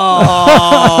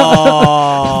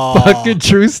 Oh, fucking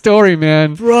true story,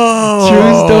 man. Bro.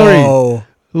 True story.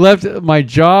 Left my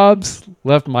jobs,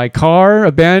 left my car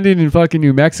abandoned in fucking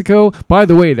New Mexico. By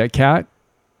the way, that cat,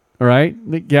 all right?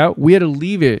 Yeah, we had to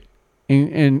leave it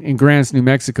in Grants, New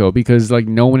Mexico because, like,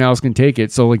 no one else can take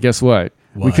it. So, like, guess what?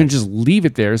 We couldn't just leave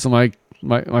it there. So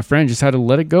my friend just had to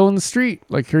let it go in the street.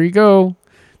 Like, here you go.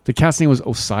 The cat's name was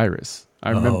Osiris. I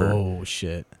remember. Oh,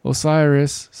 shit.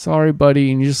 Osiris, sorry,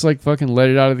 buddy. And you just, like, fucking let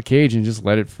it out of the cage and just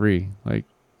let it free. Like,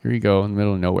 here you go in the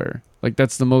middle of nowhere. Like,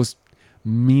 that's the most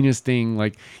meanest thing,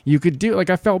 like, you could do.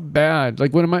 Like, I felt bad.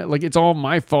 Like, what am I, like, it's all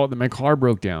my fault that my car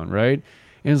broke down, right?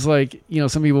 And it's like, you know,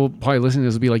 some people probably listening to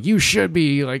this will be like, you should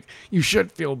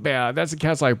feel bad. That's a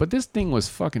cat's life. But this thing was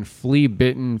fucking flea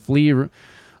bitten,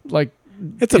 like,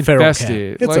 it's a feral cat.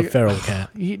 It's like, a feral cat.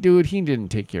 He didn't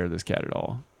take care of this cat at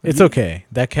all. It's okay.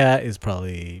 That cat is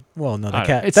probably, well, no, that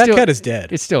cat is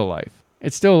dead. It's still alive.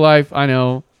 It's still alive. I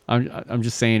know. I'm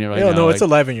just saying it right now. No, it's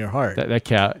alive in your heart. That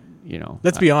cat, you know.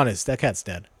 Let's be honest. That cat's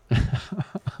dead.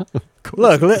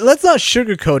 Look, let's not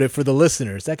sugarcoat it for the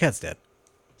listeners. That cat's dead.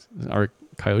 Are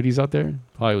coyotes out there?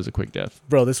 Probably was a quick death.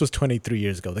 Bro, this was 23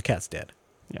 years ago. The cat's dead.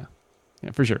 Yeah,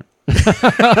 for sure.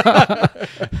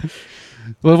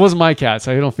 Well, it wasn't my cat,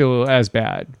 so I don't feel as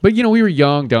bad. But, you know, we were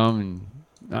young, dumb,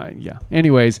 and yeah.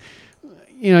 Anyways,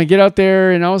 you know, I get out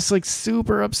there, and I was, like,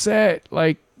 super upset.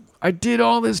 Like, I did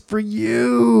all this for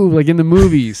you, like in the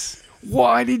movies.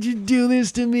 Why did you do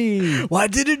this to me? Why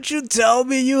didn't you tell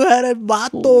me you had a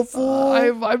vato,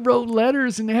 fool? I wrote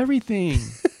letters and everything.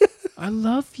 I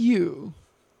love you.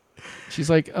 She's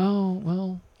like, oh,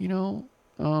 well, you know,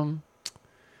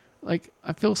 like,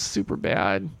 I feel super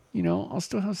bad. You know, I'll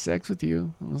still have sex with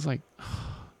you. I was like,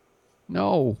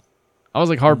 no. I was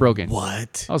like heartbroken.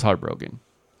 What? I was heartbroken.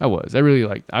 I was. I really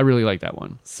liked that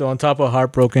one. So on top of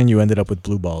heartbroken, you ended up with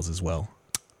blue balls as well.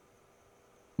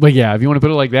 But yeah, if you want to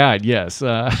put it like that, yes.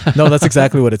 No, that's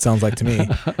exactly what it sounds like to me.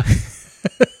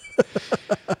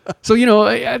 So, you know,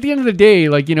 at the end of the day,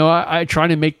 like, you know, I try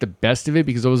to make the best of it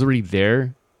because I was already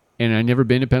there and I'd never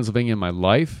been to Pennsylvania in my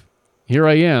life. Here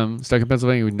I am, stuck in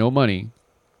Pennsylvania with no money.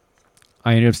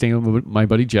 I ended up staying with my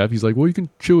buddy Jeff. He's like, well, you can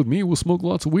chill with me. We'll smoke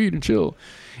lots of weed and chill.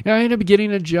 And I ended up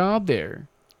getting a job there.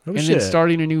 Then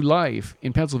starting a new life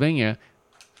in Pennsylvania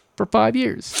for 5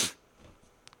 years.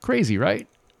 Crazy, right?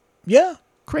 Yeah.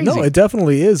 Crazy. No, it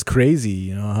definitely is crazy.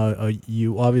 You know, how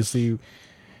you obviously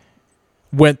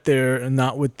went there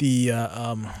not with the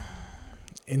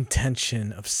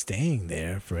intention of staying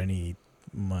there for any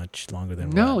much longer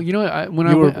than you know,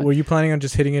 were you planning on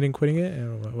just hitting it and quitting it?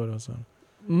 Or what was that?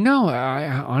 No, I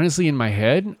honestly, in my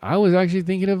head, I was actually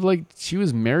thinking of, like, she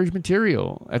was marriage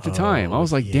material at the time. I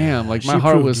was like, damn, like, my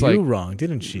heart was like, you wrong,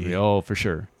 didn't she? Oh, for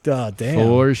sure. Damn.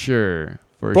 For sure.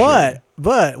 But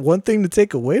one thing to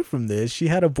take away from this, she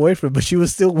had a boyfriend, but she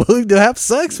was still willing to have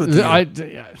sex with you.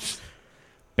 Badass.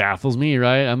 baffles me,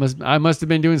 right? I must have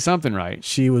been doing something right.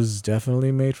 She was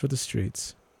definitely made for the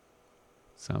streets.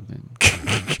 Something.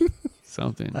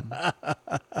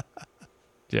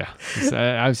 Yeah.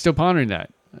 I'm still pondering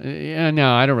that. Yeah,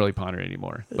 no, I don't really ponder it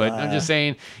anymore. But I'm just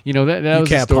saying, that You was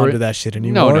can't a story. ponder that shit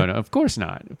anymore. No. Of course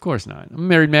not. I'm a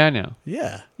married man now.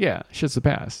 Yeah. Yeah, shit's the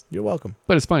past. You're welcome.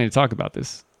 But it's funny to talk about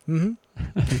this.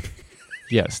 Mm-hmm.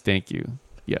 Yes, thank you.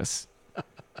 Yes.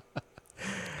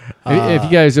 If you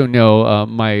guys don't know,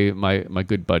 my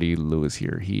good buddy Lewis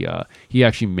here, he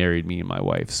actually married me and my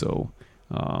wife. So,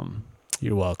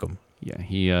 you're welcome. Yeah,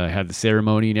 he had the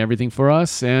ceremony and everything for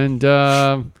us, and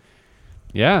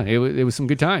yeah, it was some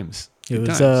good times. It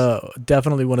was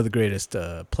definitely one of the greatest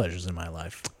pleasures in my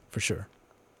life, for sure.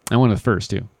 And one of the first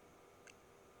too.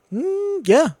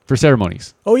 Yeah. For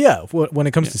ceremonies. Oh yeah, when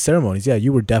it comes to ceremonies, yeah,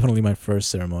 you were definitely my first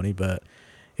ceremony, but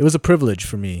it was a privilege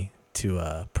for me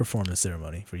to perform the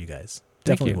ceremony for you guys.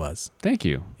 Definitely was. Thank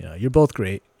you. You're both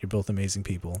great. You're both amazing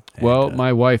people. And, well,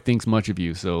 my wife thinks much of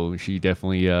you, so she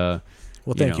definitely.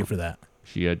 Well, thank you for that.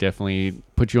 She definitely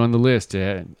put you on the list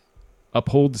to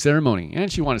uphold the ceremony,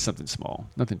 and she wanted something small,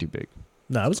 nothing too big.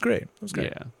 No, it was great. It was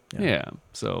great. Yeah.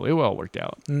 So it all worked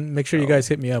out. Make sure you guys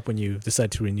hit me up when you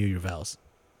decide to renew your vows.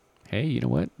 Hey, you know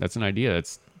what? That's an idea.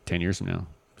 That's 10 years from now.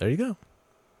 There you go.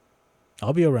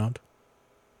 I'll be around.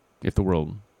 If the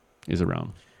world is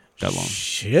around that long.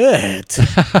 Shit.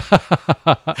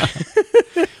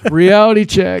 Reality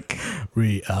check.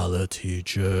 Reality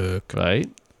check. Right?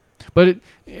 But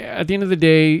at the end of the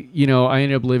day, I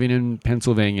ended up living in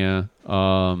Pennsylvania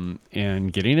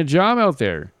and getting a job out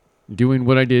there, doing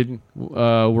what I did,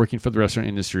 working for the restaurant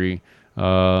industry.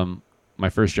 My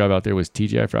first job out there was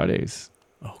TGI Fridays.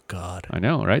 Oh, God. I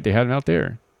know, right? They had them out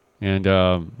there. And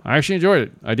I actually enjoyed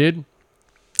it. I did.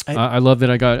 I love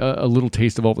that I got a little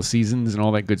taste of all the seasons and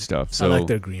all that good stuff. So I like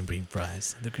their green bean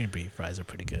fries. The green bean fries are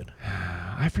pretty good.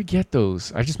 I forget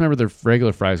those. I just remember their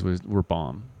regular fries were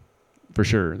bomb. For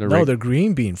sure. Their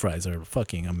green bean fries are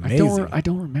fucking amazing. I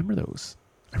don't remember those.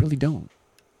 I really don't.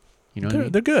 You know what I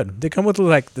mean? They're good. They come with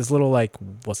this little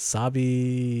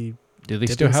wasabi. Do they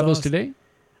still have those today?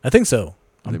 I think so.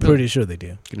 I'm pretty sure they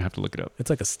do. Gonna have to look it up. It's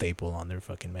like a staple on their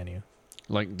fucking menu.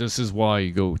 Like, this is why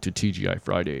you go to TGI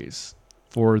Fridays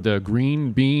for the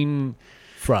green bean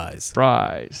fries.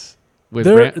 With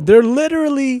they're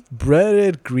literally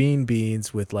breaded green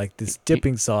beans with this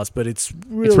dipping sauce, but it's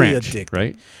really ranch, addictive.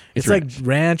 Right? It's like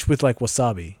ranch with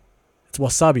wasabi. It's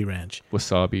wasabi ranch.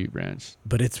 Wasabi ranch.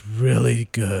 But it's really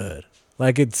good.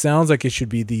 It sounds like it should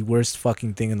be the worst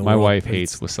fucking thing in the world. My wife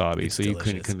hates wasabi, so delicious. You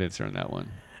couldn't convince her on that one.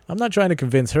 I'm not trying to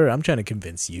convince her. I'm trying to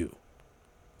convince you.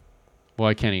 Well,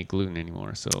 I can't eat gluten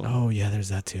anymore, so. Oh, yeah, there's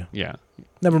that too. Yeah.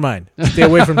 Never mind. Stay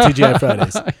away from TGI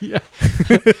Fridays. Yeah.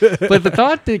 But the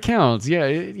thought that counts,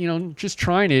 just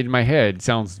trying it in my head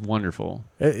sounds wonderful.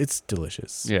 It's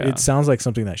delicious. Yeah. It sounds like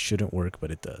something that shouldn't work, but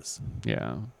it does.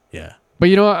 Yeah. Yeah. But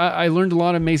I learned a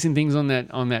lot of amazing things on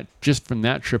that just from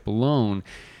that trip alone.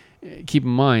 Keep in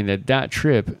mind that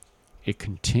trip, it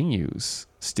continues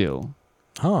still.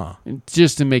 Huh. And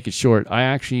just to make it short,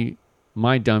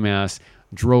 my dumbass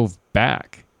drove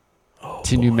back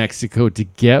to New Mexico to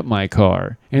get my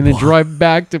car and then drive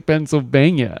back to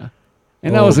Pennsylvania.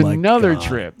 And that was another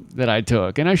trip that I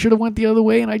took. And I should have went the other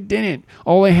way, and I didn't.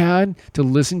 All I had to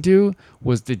listen to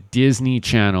was the Disney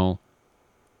Channel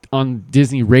on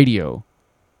Disney radio.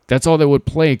 That's all that would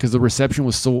play because the reception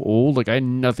was so old. I had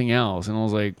nothing else. And I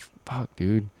was like, fuck,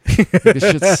 dude. This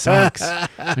shit sucks.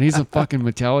 I need some fucking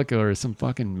Metallica or some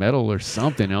fucking metal or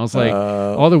something. And I was like,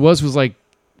 all there was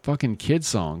fucking kid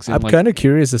songs. And I'm kind of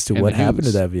curious as to what happened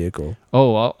to that vehicle.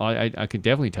 Oh, I could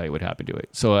definitely tell you what happened to it.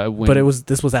 So but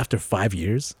this was after 5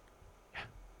 years?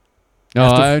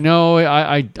 No,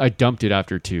 I dumped it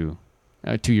after 2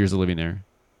 years of living there.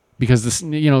 Because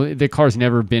the car's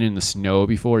never been in the snow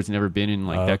before. It's never been in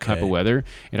that type of weather.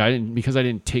 And I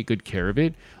didn't take good care of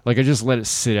it. I just let it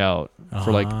sit out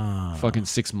for fucking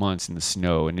 6 months in the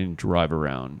snow and didn't drive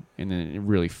around. And then it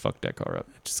really fucked that car up.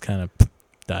 It just kind of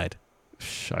died.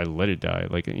 I let it die.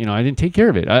 I didn't take care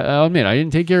of it. I'll admit, I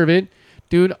didn't take care of it.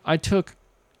 Dude, I took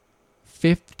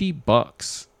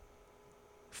 $50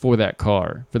 for that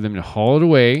car for them to haul it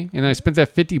away. And I spent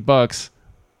that $50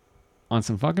 on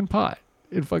some fucking pot.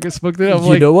 It fucking smoked it up.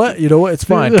 You know what? It's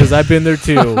fine because I've been there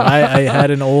too. I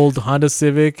had an old Honda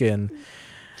Civic and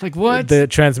what? The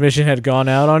transmission had gone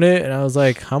out on it, and I was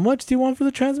like, "How much do you want for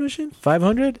the transmission?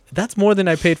 $500? That's more than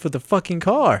I paid for the fucking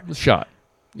car." Shot.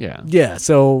 Yeah. Yeah.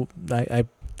 So I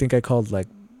think I called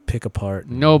Pick Apart.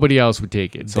 Nobody else would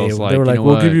take it. So they were like,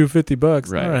 "We'll give you $50."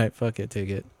 Right. All right, fuck it, take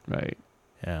it. Right.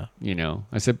 Yeah.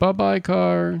 I said, "Bye-bye,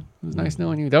 car. It was nice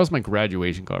knowing you." That was my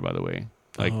graduation car, by the way.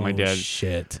 Like my dad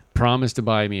shit. promised to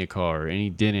buy me a car, and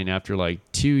he didn't after like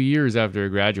 2 years after I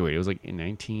graduated. It was like in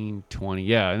 1920.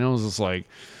 Yeah, and I was just like,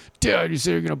 Dad, you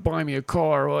said you're gonna buy me a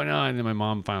car, why not? And then my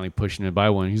mom finally pushed him to buy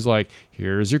one. He's like,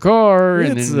 here's your car.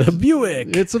 It's and then a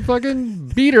Buick. It's a fucking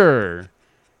beater.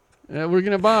 We're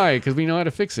gonna buy because we know how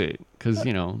to fix it. Because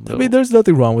I mean, there's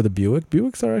nothing wrong with a Buick.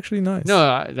 Buicks are actually nice.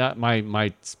 No,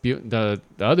 the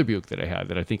other Buick that I had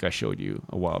that I think I showed you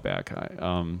a while back.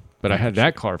 But I had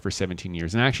that car for 17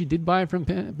 years, and I actually did buy it from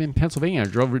in Pennsylvania. I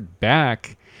drove it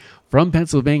back from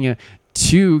Pennsylvania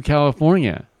to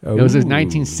California. It was a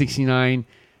 1969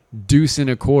 deuce and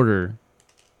a quarter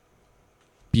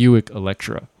Buick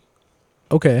Electra.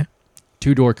 Okay.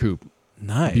 2-door coupe.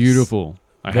 Nice. Beautiful.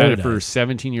 I had it for nice.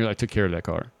 17 years. I took care of that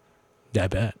car. Yeah, I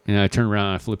bet. And I turned around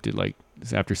and I flipped it like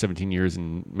after 17 years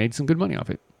and made some good money off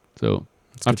it. So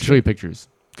I'll have to show you pictures.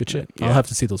 Good shit. Yeah. I'll have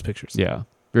to see those pictures. Yeah.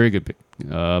 Very good pic.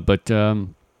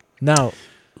 Now,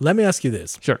 let me ask you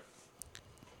this. Sure.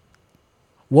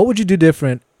 What would you do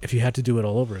different if you had to do it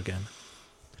all over again?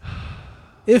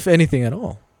 If anything at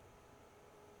all.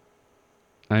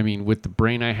 I mean, with the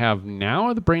brain I have now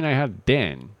or the brain I had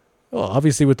then? Well,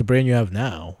 obviously with the brain you have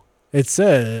now. It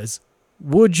says,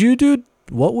 what would you do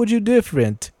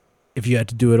different if you had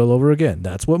to do it all over again?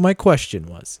 That's what my question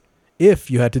was. If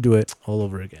you had to do it all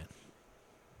over again.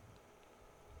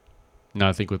 Not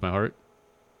I think with my heart.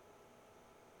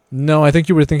 No, I think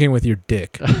you were thinking with your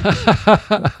dick. That's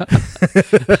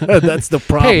the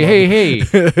problem. Hey.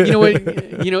 You know what?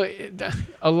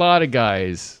 A lot of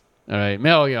guys. All right.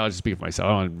 I'll just speak for myself. I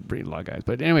don't want to bring a lot of guys.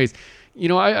 But anyways,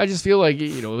 I just feel like,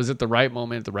 it was at the right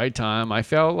moment, at the right time. I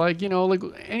felt like, like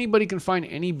anybody can find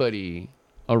anybody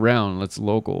around that's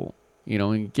local,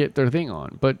 and get their thing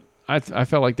on. But I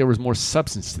felt like there was more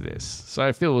substance to this. So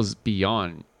I feel it was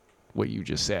beyond what you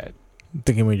just said.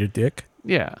 Thinking with your dick?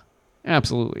 Yeah,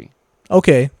 absolutely.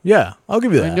 Okay, yeah, I'll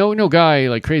give you that. No guy,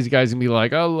 like crazy guy's gonna be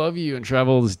like, I love you, and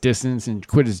travel this distance and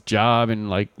quit his job and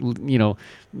like,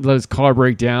 let his car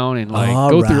break down and like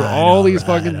go through all these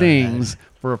fucking things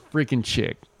for a freaking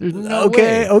chick. There's no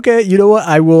way. Okay. You know what?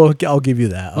 I'll give you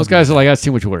that. Those guys are like, that's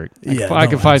too much work. I can find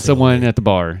absolutely. someone at the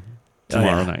bar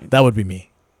tomorrow night. That would be me.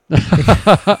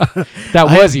 That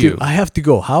was you. I have to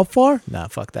go. How far? Nah,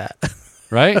 fuck that.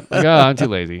 Right? Like, I'm too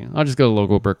lazy. I'll just go to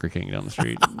local Burger King down the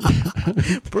street.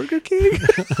 Burger King?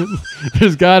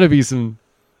 There's got to be some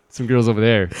girls over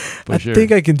there. I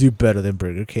think I can do better than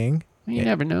Burger King. You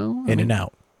never know. In and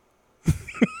out.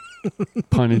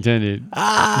 Pun intended.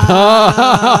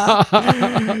 Oh,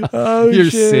 You're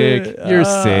shit. sick.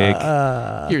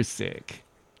 You're sick.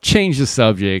 Change the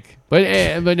subject. But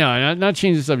no, not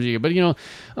change the subject. But,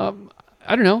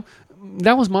 I don't know.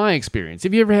 That was my experience.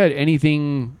 Have you ever had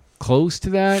anything close to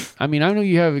that? I mean, I know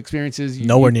you have experiences.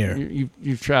 Nowhere near.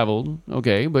 You've traveled.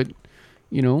 Okay. But,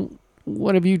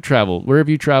 what have you traveled? Where have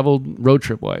you traveled road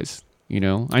trip wise? I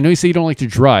know you say you don't like to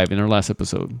drive in our last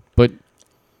episode, but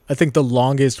I think the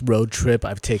longest road trip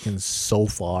I've taken so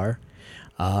far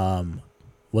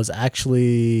was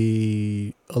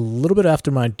actually a little bit after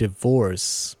my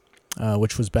divorce,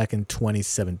 which was back in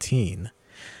 2017.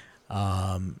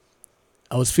 I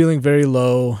was feeling very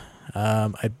low.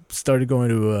 I started going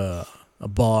to a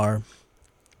bar.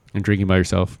 And drinking by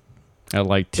yourself at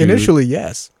like 2? Initially,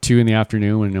 yes. 2 in the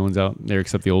afternoon when no one's out there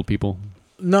except the old people?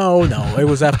 No. It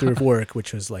was after work,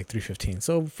 which was like 3:15.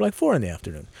 So like 4 in the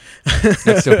afternoon.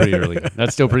 That's still pretty early.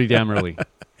 That's still pretty damn early.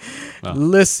 Wow.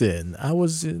 Listen,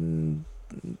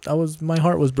 my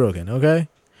heart was broken, okay?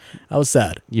 I was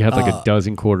sad. You had like a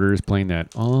dozen quarters playing that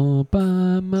all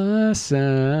by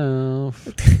myself,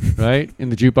 right? In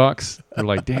the jukebox. They're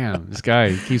like, damn, this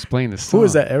guy keeps playing this song. Who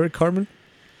is that, Eric Carmen?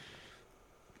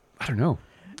 I don't know.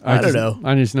 I don't know.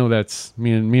 I just know that's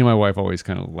me and my wife always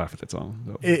kind of laugh at that song.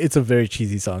 So. It's a very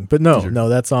cheesy song, but no,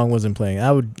 that song wasn't playing.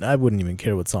 I wouldn't even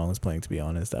care what song was playing, to be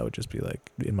honest. I would just be like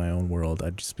in my own world.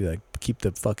 I'd just be like, keep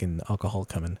the fucking alcohol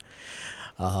coming.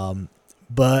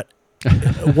 But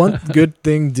one good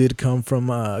thing did come from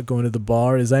going to the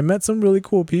bar is I met some really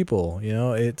cool people.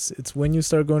 It's when you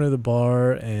start going to the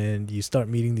bar and you start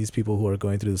meeting these people who are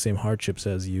going through the same hardships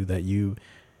as you that you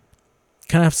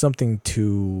kind of have something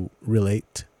to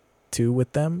relate to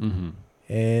with them. Mm-hmm.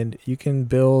 And you can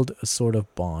build a sort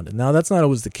of bond. Now, that's not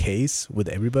always the case with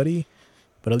everybody,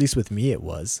 but at least with me it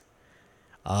was.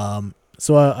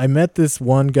 So I met this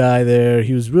one guy there.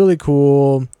 He was really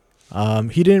cool.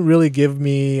 He didn't really give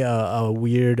me a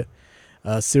weird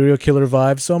serial killer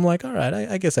vibe, so I'm like, all right,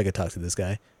 I guess I could talk to this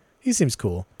guy. He seems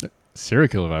cool. Serial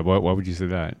killer vibe? Why would you say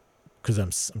that? Because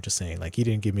I'm just saying, like, he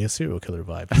didn't give me a serial killer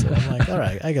vibe. So I'm like, all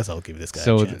right, I guess I'll give this guy a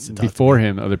chance to talk before to me.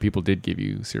 him, other people did give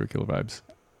you serial killer vibes.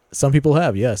 Some people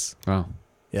have, yes. Wow.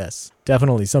 Yes,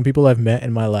 definitely. Some people I've met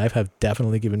in my life have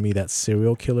definitely given me that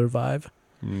serial killer vibe.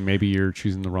 Maybe you're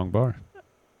choosing the wrong bar.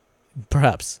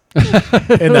 Perhaps.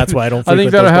 And that's why I don't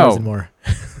frequent those bars anymore.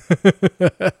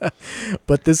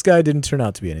 But this guy didn't turn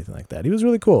out to be anything like that. He was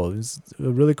really cool. He was a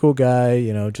really cool guy,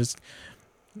 just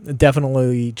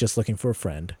definitely just looking for a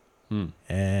friend.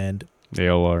 And they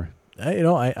all are.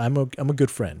 I'm a good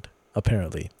friend,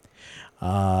 apparently.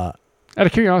 Out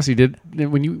of curiosity,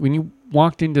 when you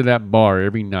walked into that bar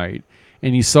every night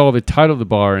and you saw the title of the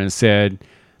bar and it said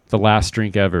 "The Last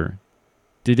Drink Ever,"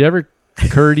 did it ever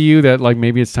occur to you that like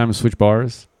maybe it's time to switch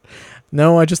bars?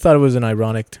 No, I just thought it was an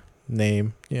ironic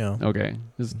name. Okay,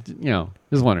 just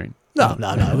wondering. No,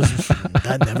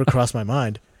 that never crossed my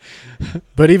mind.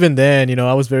 But even then,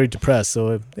 I was very depressed,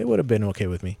 so it would have been okay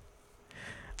with me.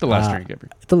 The last drink ever.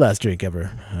 The last drink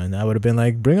ever. And I would have been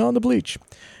like, bring on the bleach.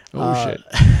 Shit.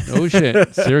 Oh,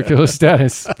 shit. Serial killer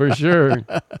status, for sure.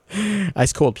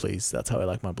 Ice cold, please. That's how I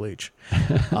like my bleach.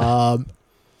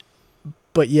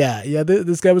 But yeah,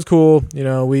 this guy was cool.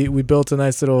 We built a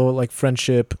nice little like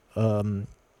friendship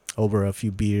over a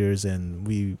few beers, and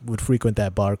we would frequent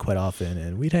that bar quite often,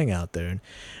 and we'd hang out there. And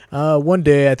one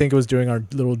day, I think it was during our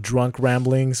little drunk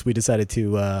ramblings, we decided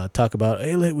to talk about,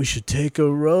 hey, we should take a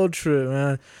road trip,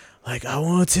 man. Like, I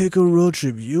want to take a road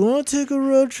trip. You want to take a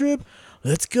road trip?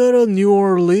 Let's go to New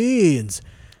Orleans.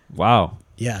 Wow.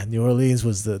 Yeah, New Orleans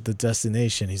was the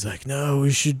destination. He's like, no,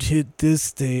 we should hit this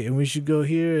state, and we should go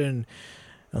here. And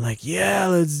I'm like, yeah,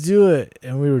 let's do it.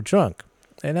 And we were drunk.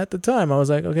 And at the time, I was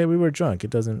like, okay, we were drunk.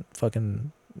 It doesn't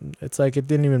fucking... It's like it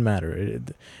didn't even matter.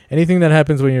 Anything that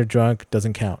happens when you're drunk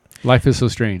doesn't count. Life is so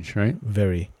strange, right?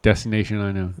 Very. Destination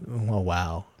I know. Oh,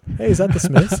 wow. Hey, is that the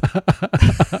Smiths?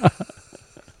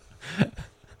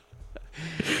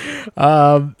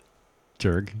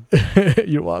 Jerk.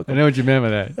 You're welcome. I know what you meant by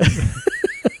that.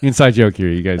 Inside joke here.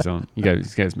 You guys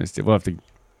missed it. We'll have to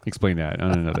explain that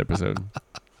on another episode.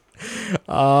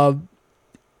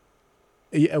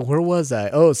 Yeah, where was I?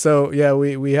 Oh, so yeah,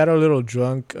 we had our little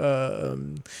drunk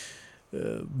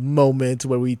moment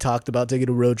where we talked about taking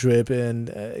a road trip, and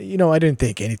I didn't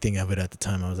think anything of it at the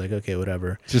time. I was like, okay,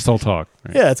 whatever. Just all talk.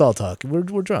 Right? Yeah, it's all talk. We're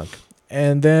drunk.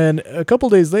 And then a couple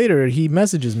days later, he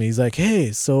messages me. He's like,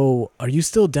 hey, so are you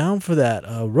still down for that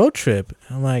road trip?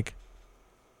 And I'm like,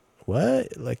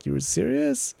 what? Like, you were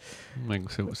serious? Like,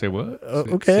 say what?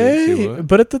 Okay. Say what?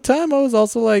 But at the time, I was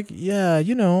also like, yeah, I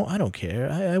don't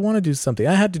care. I want to do something.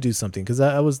 I had to do something because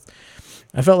I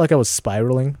felt like I was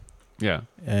spiraling. Yeah.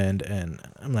 And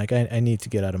I'm like, I need to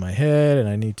get out of my head, and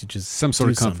I need to just some sort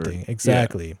do of comfort. Something.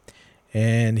 Exactly. Yeah.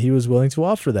 And he was willing to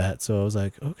offer that. So I was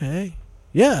like, okay,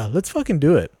 yeah, let's fucking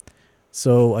do it.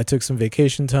 So I took some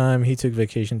vacation time. He took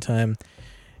vacation time.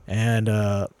 And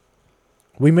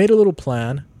we made a little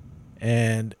plan.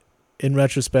 And in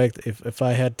retrospect, if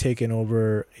I had taken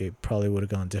over, it probably would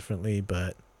have gone differently.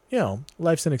 But,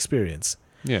 life's an experience.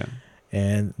 Yeah.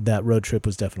 And that road trip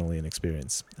was definitely an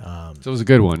experience. So it was a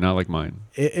good one, not like mine.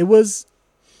 It was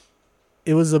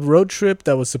a road trip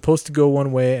that was supposed to go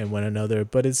one way and went another,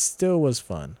 but it still was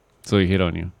fun. So he hit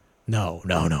on you? No.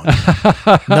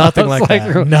 Nothing like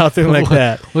that. Nothing like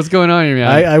that. What's going on here,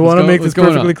 man? I want to make this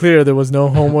perfectly clear. There was no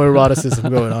homoeroticism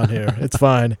going on here. It's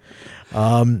fine.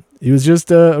 He was just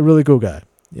a really cool guy.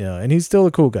 And he's still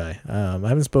a cool guy. I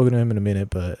haven't spoken to him in a minute,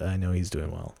 but I know he's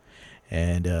doing well.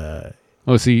 And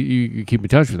so you keep in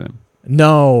touch with him?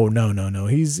 No.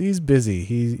 He's busy.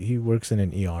 He works in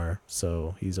an ER,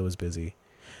 so he's always busy.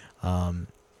 In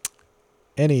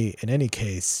any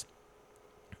case,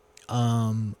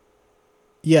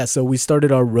 yeah. So we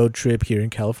started our road trip here in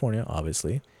California.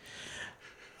 Obviously,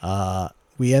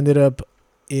 we ended up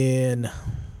in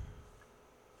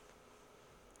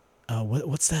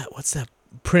what's that?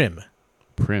 Prim.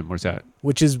 Where's that?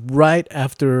 Which is right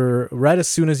as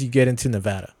soon as you get into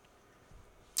Nevada.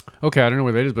 Okay, I don't know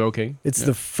where that is, but okay. It's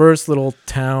the first little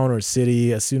town or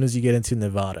city as soon as you get into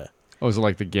Nevada. Oh, is it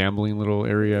like the gambling little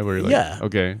area where you're like, yeah.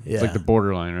 Okay. Yeah. It's like the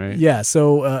borderline, right? Yeah.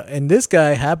 So, and this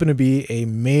guy happened to be a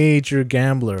major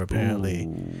gambler, apparently.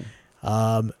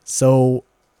 So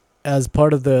as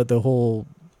part of the whole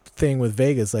thing with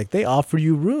Vegas, like they offer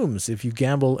you rooms if you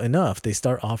gamble enough. They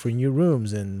start offering you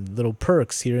rooms and little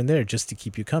perks here and there just to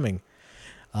keep you coming.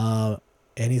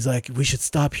 And he's like, we should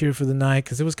stop here for the night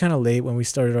because it was kind of late when we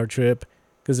started our trip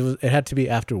because it had to be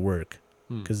after work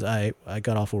because I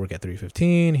got off of work at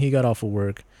 3:15. He got off of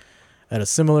work at a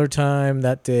similar time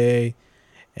that day,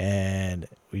 and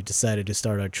we decided to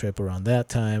start our trip around that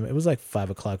time. It was like 5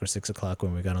 o'clock or 6 o'clock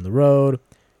when we got on the road.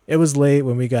 It was late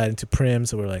when we got into Prim,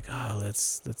 so we're like,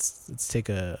 let's take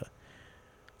a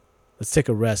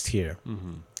rest here.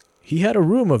 Mm-hmm. he had a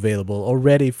room available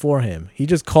already for him. He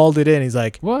just called it in. He's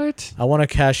like, What? I want to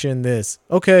cash in this.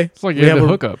 Okay. It's like we you have the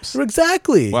a- hookups.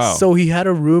 Exactly. Wow. So he had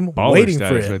a room Baller waiting for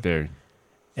status him. right there.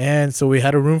 And so we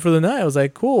had a room for the night. I was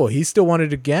like, cool. He still wanted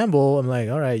to gamble. I'm like,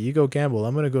 all right, you go gamble.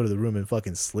 I'm going to go to the room and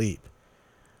fucking sleep.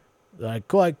 Like,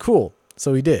 cool.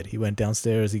 So he did. He went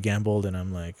downstairs. He gambled. And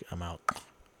I'm like, I'm out.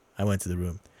 I went to the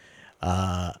room.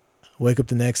 Wake up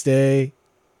the next day.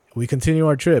 We continue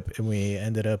our trip. And we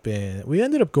ended up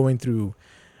going through,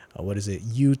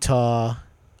 Utah,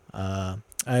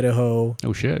 Idaho.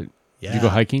 Oh, shit. Yeah. Did you go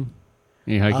hiking?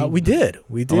 Any hiking? We did.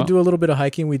 We did wow. do a little bit of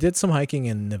hiking. We did some hiking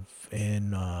in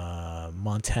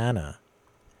Montana.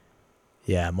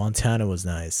 Yeah, Montana was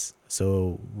nice.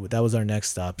 So that was our next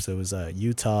stop. So it was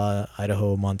Utah,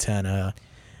 Idaho, Montana.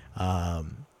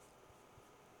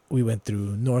 We went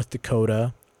through North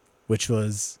Dakota, which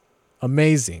was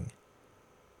amazing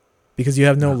because you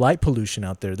have no light pollution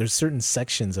out there. There's certain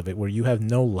sections of it where you have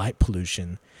no light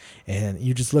pollution. And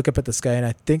you just look up at the sky, and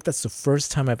I think that's the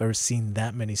first time I've ever seen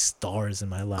that many stars in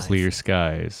my life. Clear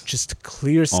skies. Just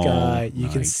clear sky. Oh, You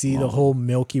can see the whole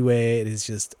Milky Way. It is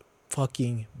just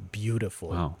fucking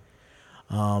beautiful.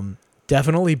 Wow.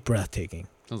 Definitely breathtaking.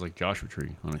 Sounds like Joshua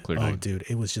Tree on a clear Oh, night. dude,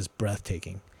 it was just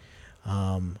breathtaking.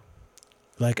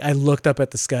 Like I looked up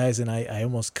at the skies, and I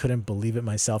almost couldn't believe it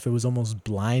myself. It was almost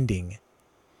blinding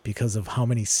because of how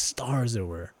many stars there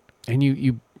were. And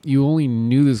you only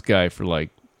knew this guy for like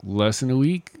less than a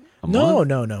week? No.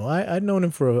 I'd known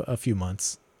him for a few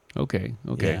months. Okay.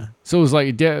 Yeah. So it was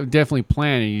like definitely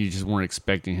planned, and you just weren't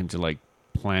expecting him to like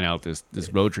plan out this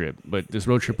road trip. But this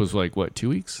road trip was like what, 2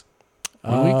 weeks?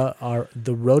 1 week?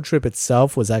 The road trip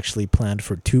itself was actually planned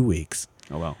for 2 weeks.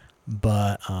 Oh wow.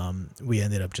 But we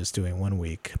ended up just doing 1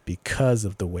 week because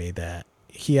of the way that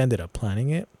he ended up planning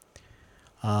it.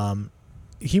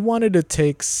 He wanted to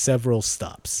take several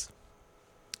stops.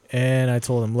 And I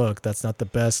told him, look, that's not the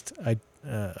best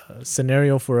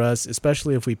scenario for us,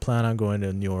 especially if we plan on going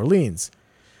to New Orleans.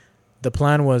 The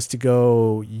plan was to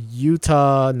go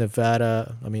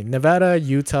Nevada,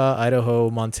 Utah, Idaho,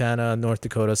 Montana, North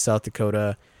Dakota, South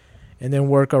Dakota, and then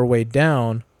work our way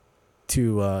down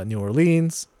to New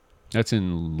Orleans. That's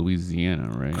in Louisiana,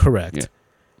 right? Correct. Yeah.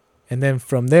 And then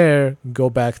from there, go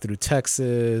back through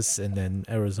Texas and then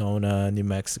Arizona, New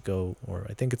Mexico, or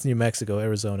I think it's New Mexico,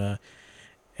 Arizona,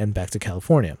 and back to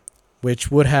California,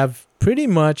 which would have pretty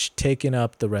much taken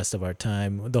up the rest of our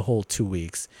time, the whole 2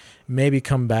 weeks. Maybe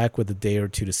come back with a day or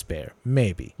two to spare.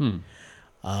 Maybe.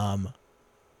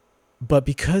 But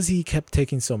because he kept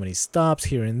taking so many stops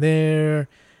here and there,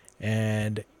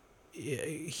 and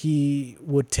he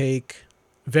would take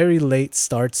very late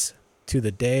starts to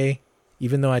the day,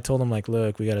 even though I told him, like,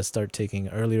 look, we got to start taking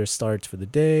earlier starts for the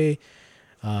day.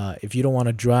 If you don't want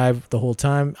to drive the whole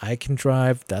time, I can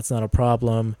drive. That's not a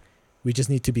problem. We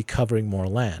just need to be covering more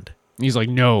land. He's like,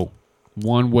 no,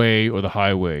 one way or the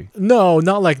highway. No,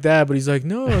 not like that. But he's like,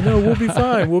 no, we'll be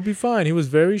fine. We'll be fine. He was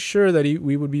very sure that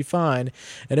we would be fine.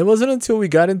 And it wasn't until we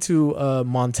got into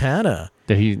Montana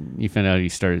that you found out he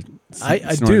started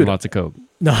snorting dude, lots of coke.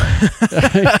 No.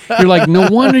 You're like, no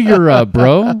wonder you're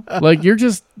bro. Like you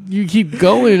keep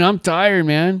going, and I'm tired,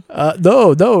 man.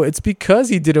 No, it's because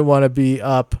he didn't want to be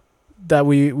up that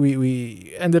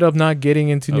we ended up not getting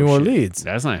into New Orleans.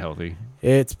 That's not healthy.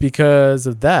 It's because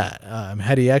of that.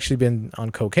 Had he actually been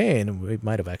on cocaine, we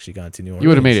might have actually gone to New Orleans. You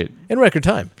would have made it in record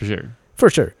time. For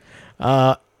sure.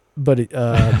 But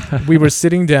we were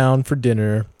sitting down for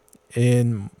dinner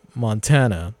in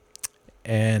Montana,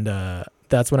 and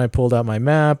that's when I pulled out my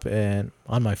map and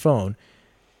on my phone,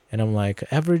 and I'm like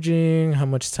averaging how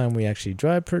much time we actually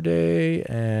drive per day,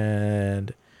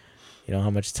 and how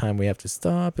much time we have to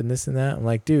stop and this and that. I'm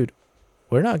like, dude,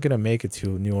 we're not gonna make it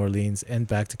to New Orleans and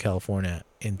back to California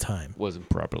in time. Wasn't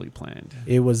properly planned.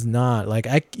 It was not. Like,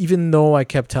 even though I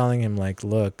kept telling him, like,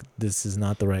 look, this is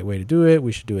not the right way to do it.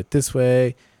 We should do it this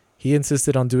way. He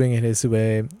insisted on doing it his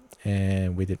way,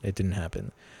 and it didn't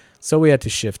happen. So we had to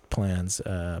shift plans.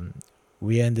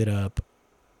 We ended up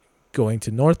going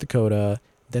to North Dakota,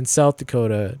 then South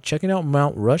Dakota, checking out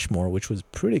Mount Rushmore, which was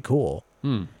pretty cool.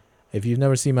 If you've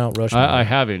never seen Mount Rushmore. I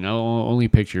haven't. Only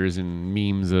pictures and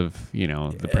memes of,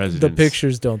 the presidents. The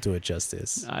pictures don't do it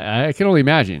justice. I can only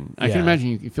imagine. I can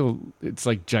imagine you feel it's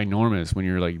like ginormous when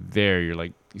you're like there. You're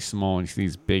like small and you see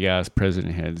these big ass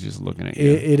president heads just looking at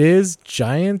you. It is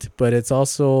giant, but it's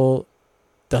also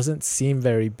doesn't seem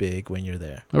very big when you're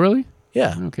there. Oh, really?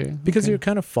 Yeah. Okay. Because you're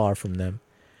kind of far from them.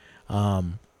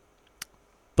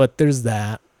 But there's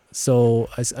that. So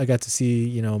I got to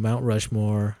see, Mount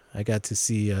Rushmore. I got to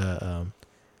see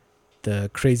the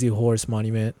Crazy Horse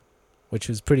Monument, which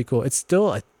was pretty cool. It's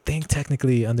still, I think,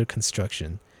 technically under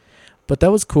construction. But that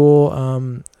was cool.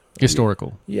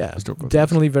 Historical. Yeah, Historical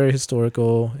definitely very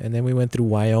historical. And then we went through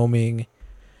Wyoming.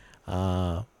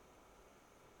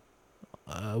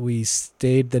 We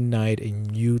stayed the night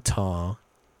in Utah.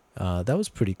 That was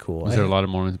pretty cool. Was there a lot of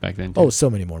Mormons back then? Too? Oh, so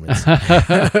many Mormons.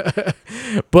 But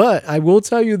I will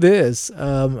tell you this.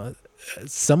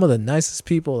 Some of the nicest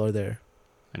people are there.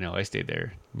 I know. I stayed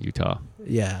there in Utah.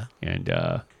 Yeah. And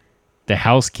the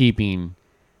housekeeping,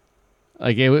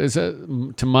 like it was,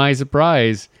 to my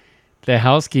surprise, the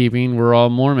housekeeping were all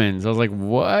Mormons. I was like,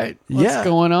 what? What's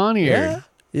going on here?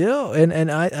 Yeah.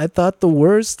 And I thought the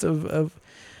worst of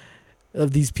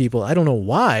these people. I don't know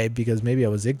why, because maybe I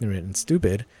was ignorant and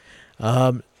stupid.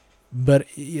 But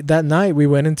that night we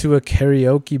went into a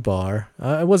karaoke bar.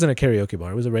 It wasn't a karaoke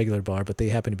bar. It was a regular bar, but they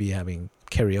happened to be having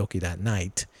karaoke that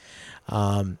night.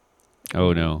 Oh,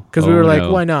 no. Because we were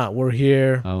like, why not? We're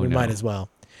here. Oh, we might as well.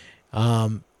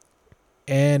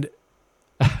 And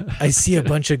I see a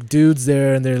bunch of dudes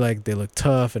there, and they're like, they look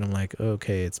tough. And I'm like,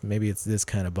 okay, maybe it's this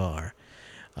kind of bar.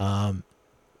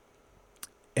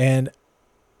 And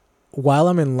while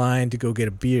I'm in line to go get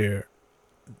a beer,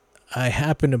 I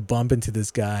happen to bump into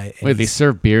this guy. Wait, they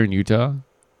serve beer in Utah?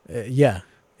 Yeah.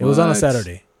 It was on a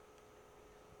Saturday.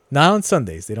 Not on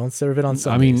Sundays. They don't serve it on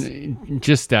Sundays. I mean,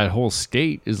 just that whole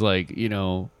state is like,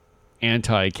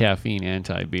 anti-caffeine,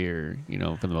 anti-beer,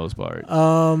 for the most part.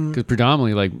 Because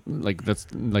predominantly, like that's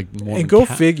like Mormon. And go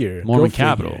figure. Mormon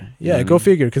capital. Yeah, go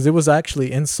figure. Because it was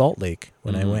actually in Salt Lake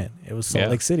when I went. It was Salt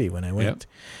Lake City when I went.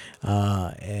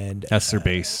 And that's their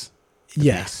base.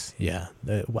 Yes, yeah.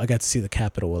 I got to see the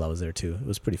Capitol while I was there too. It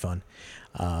was pretty fun.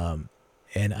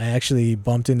 And I actually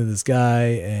bumped into this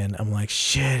guy, and I'm like,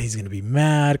 shit, he's gonna be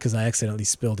mad because I accidentally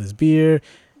spilled his beer.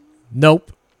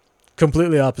 Nope,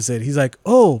 completely opposite. He's like,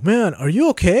 oh man, are you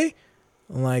okay?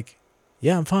 I'm like,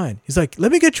 yeah, I'm fine. He's like,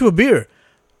 let me get you a beer.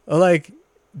 I'm like,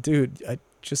 dude, I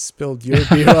just spilled your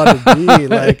beer on me.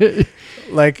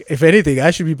 Like if anything,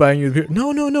 I should be buying you a beer.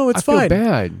 No, it's fine. I feel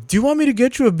bad. Do you want me to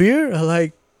get you a beer? I'm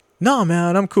like, no,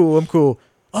 man, I'm cool.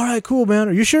 All right, cool, man.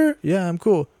 Are you sure? Yeah, I'm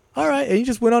cool. All right. And he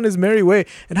just went on his merry way.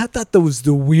 And I thought that was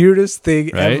the weirdest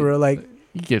thing ever. Like,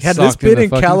 had this been in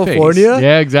California? Face.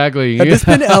 Yeah, exactly. Had this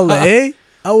been LA,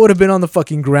 I would have been on the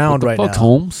fucking ground right now.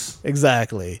 Holmes?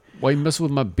 Exactly. Why you messing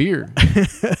with my beer?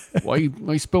 why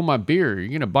you spill my beer?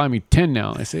 You're gonna buy me 10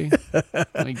 now, I see.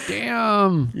 Like,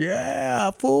 damn.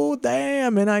 Yeah, fool,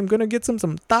 damn. And I'm gonna get some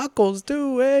tacos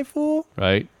too, eh, fool?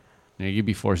 Right. Now you'd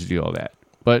be forced to do all that.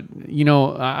 But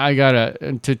I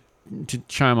gotta to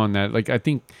chime on that. Like, I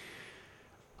think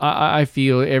I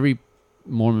feel every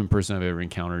Mormon person I've ever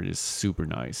encountered is super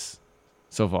nice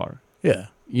so far. Yeah.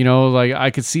 Like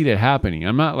I could see that happening.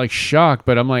 I'm not like shocked,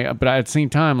 but I'm like, but at the same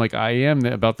time, like I am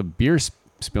about the beer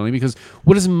spilling, because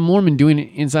what is a Mormon doing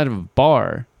inside of a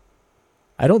bar?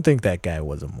 I don't think that guy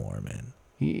was a Mormon.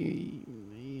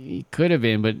 He could have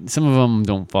been, but some of them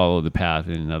don't follow the path.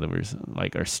 In other words,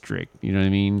 like are strict. You know what I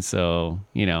mean? So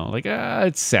like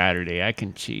it's Saturday, I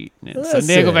can cheat. And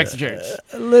Sunday I go back to church.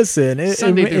 Listen,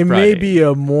 it may be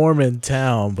a Mormon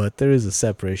town, but there is a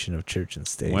separation of church and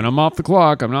state. When I'm off the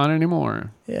clock, I'm not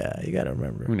anymore. Yeah, you got to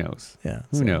remember. Who knows? Yeah,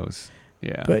 who knows?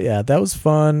 Yeah. But yeah, that was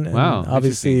fun. And wow.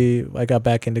 Obviously, I got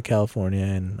back into California,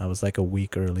 and I was like a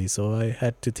week early, so I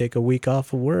had to take a week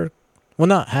off of work. Well,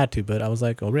 not had to, but I was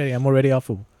like, I'm already off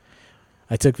of.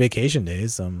 I took vacation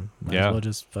days, so might as well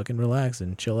just fucking relax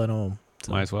and chill at home.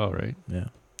 So, might as well, right? Yeah.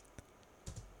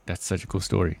 That's such a cool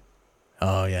story.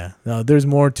 Oh, yeah. No, there's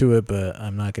more to it, but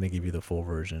I'm not going to give you the full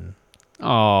version.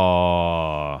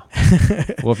 Oh.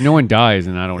 Well, if no one dies,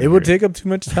 then I don't. It would take up too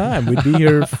much time. We'd be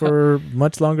here for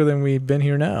much longer than we've been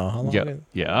here now. How long?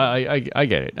 Yeah. I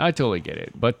get it. I totally get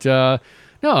it. But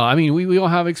no, I mean, we all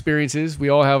have experiences. We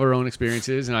all have our own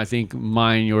experiences, and I think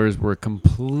mine and yours were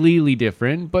completely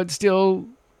different, but still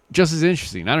just as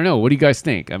interesting. I don't know. What do you guys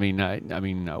think? I mean,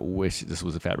 I wish this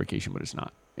was a fabrication, but it's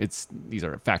not. These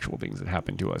are factual things that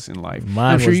happen to us in life.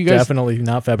 Mine was definitely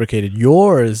not fabricated.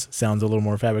 Yours sounds a little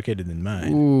more fabricated than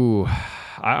mine. Ooh,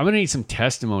 I'm gonna need some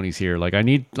testimonies here. Like, I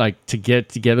need to get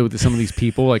together with some of these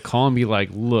people. Like, call and be like,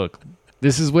 look,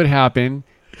 this is what happened.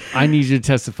 I need you to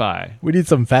testify. We need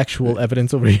some factual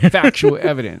evidence over here. Factual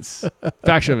evidence.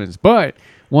 But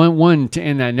one to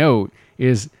end that note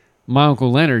is my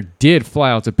Uncle Leonard did fly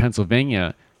out to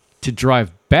Pennsylvania to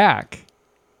drive back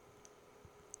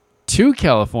to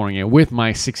California with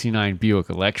my 69 Buick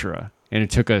Electra. And it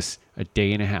took us a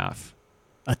day and a half.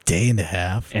 A day and a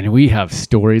half? And we have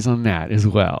stories on that as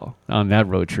well, on that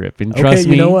road trip. And trust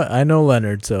me. You know what? I know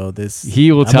Leonard, so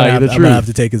he will tell you the truth. I'm going to have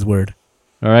to take his word.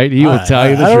 All right, he will tell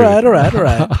you the truth.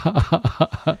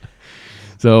 All right.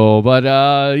 So, but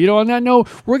on that note,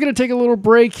 we're gonna take a little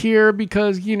break here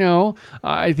because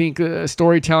I think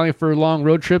storytelling for long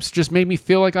road trips just made me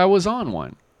feel like I was on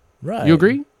one. Right. You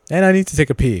agree? And I need to take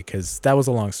a pee because that was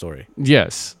a long story.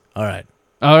 Yes. All right.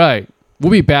 All right.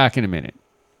 We'll be back in a minute.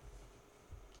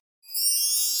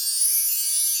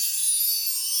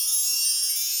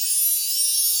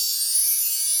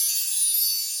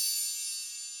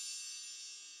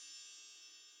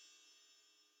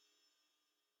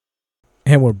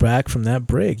 And we're back from that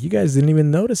break. You guys didn't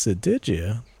even notice it, did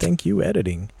you? Thank you,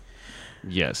 editing.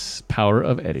 Yes, power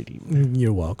of editing.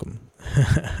 You're welcome.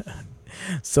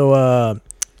 So,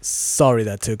 sorry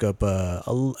that took up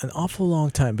an awful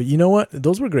long time. But you know what?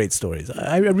 Those were great stories.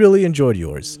 I really enjoyed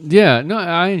yours. Yeah, no,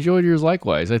 I enjoyed yours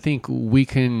likewise. I think we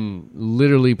can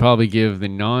literally probably give the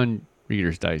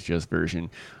non-Reader's Digest version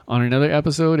on another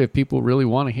episode if people really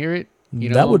want to hear it.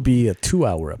 That would be a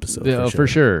 2-hour episode. Yeah, for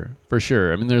sure.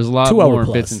 I mean, there's a lot 2 hour more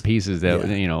plus. bits and pieces that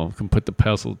can put the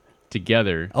puzzle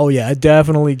together. Oh yeah, I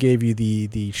definitely gave you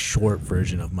the short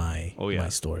version of my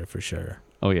story for sure.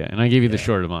 Oh yeah, and I gave you the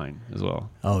short of mine as well.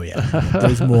 Oh yeah,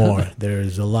 there's more.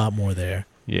 There's a lot more there.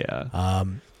 Yeah.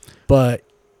 But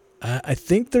I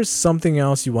think there's something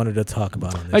else you wanted to talk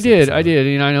about on this. I did.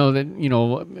 And I know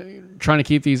that trying to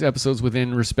keep these episodes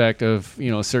within respect of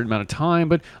a certain amount of time,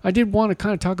 but I did want to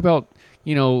kind of talk about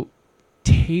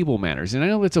table manners, and I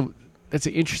know that's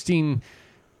an interesting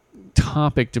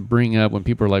topic to bring up when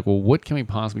people are like, well, what can we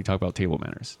possibly talk about table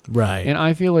manners? Right. And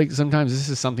I feel like sometimes this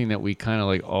is something that we kind of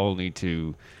like all need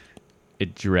to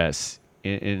address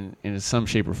in some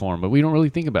shape or form, but we don't really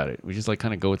think about it. We just like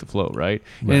kind of go with the flow, right?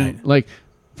 And like,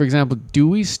 for example, do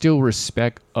we still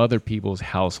respect other people's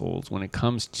households when it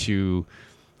comes to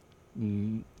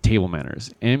table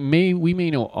manners? And we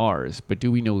may know ours, but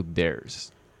do we know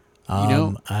theirs?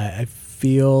 I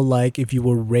feel like if you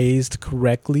were raised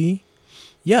correctly,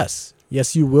 yes,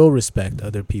 you will respect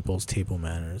other people's table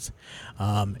manners.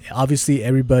 Obviously,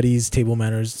 everybody's table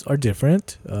manners are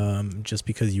different. Just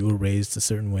because you were raised a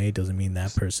certain way doesn't mean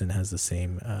that person has the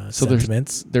same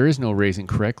sentiments. There is no raising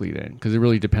correctly then, because it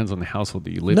really depends on the household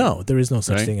that you live in. No, there is no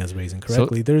such thing as raising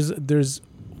correctly. There's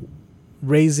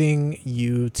raising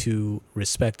you to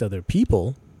respect other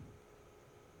people.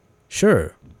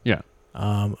 Sure. Yeah.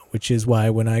 Which is why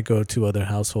when I go to other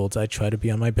households, I try to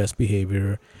be on my best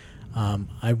behavior.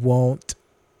 I won't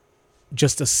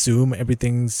just assume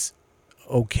everything's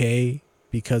okay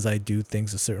because I do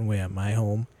things a certain way at my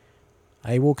home.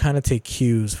 I will kind of take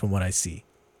cues from what I see.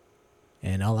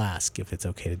 And I'll ask if it's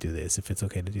okay to do this, if it's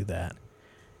okay to do that.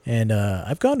 And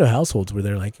I've gone to households where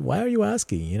they're like, why are you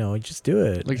asking? Just do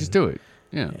it. Just do it.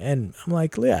 Yeah. And I'm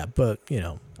like, yeah, but,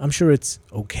 I'm sure it's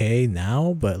okay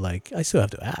now, but like, I still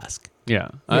have to ask.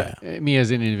 Yeah. Me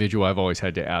as an individual, I've always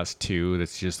had to ask too.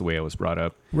 That's just the way I was brought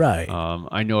up. Right.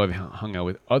 I know I've hung out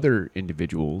with other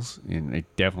individuals, and I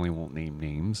definitely won't name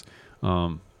names.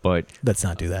 But let's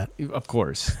not do that. Of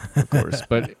course.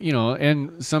 But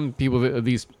and some people,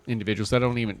 these individuals that I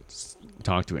don't even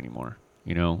talk to anymore.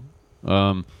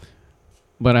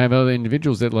 But I have other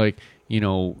individuals that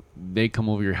they come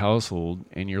over your household,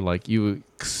 and you're like, you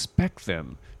expect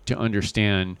them to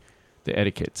understand the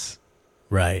etiquettes.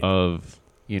 Right. Of,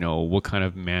 what kind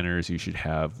of manners you should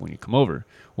have when you come over,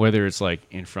 whether it's like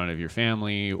in front of your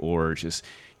family or just,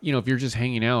 if you're just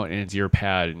hanging out and it's your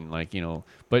pad and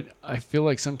but I feel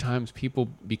like sometimes people,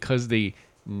 because they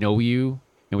know you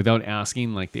and without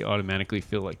asking, like they automatically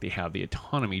feel like they have the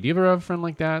autonomy. Do you ever have a friend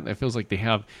like that? That feels like they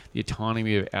have the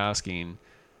autonomy of asking,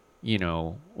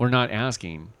 or not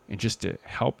asking, and just to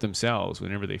help themselves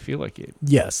whenever they feel like it.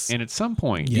 Yes. And at some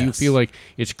point, do you feel like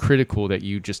it's critical that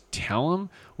you just tell them,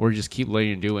 or just keep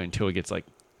letting them do it until it gets like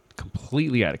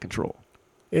completely out of control?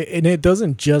 And it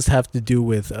doesn't just have to do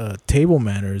with table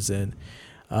manners. And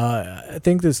I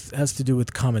think this has to do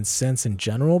with common sense in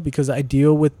general, because I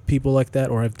deal with people like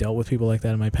that, or I've dealt with people like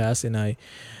that in my past. And I'm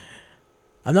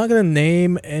not going to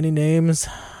name any names.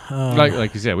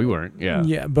 Like you said, we weren't. Yeah.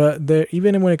 Yeah. But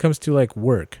even when it comes to like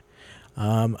work,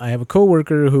 I have a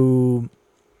coworker who,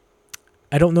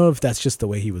 I don't know if that's just the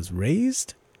way he was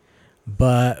raised,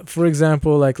 but for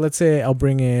example, like let's say I'll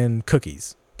bring in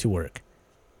cookies to work.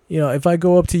 If I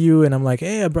go up to you and I'm like,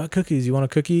 hey, I brought cookies. You want a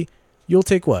cookie? You'll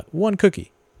take what? One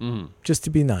cookie. Mm-hmm. Just to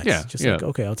be nice. Yeah. Like,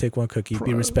 okay, I'll take one cookie.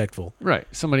 Be respectful. Right.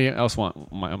 Somebody else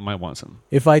might want some.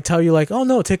 If I tell you like, oh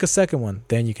no, take a second one,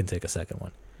 then you can take a second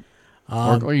one.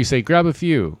 Or you say, grab a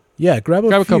few. Yeah, grab a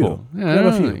couple. Yeah, grab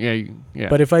a few. Yeah.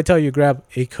 But if I tell you grab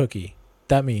a cookie,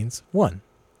 that means one.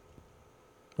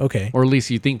 Okay. Or at least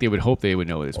you think they would hope they would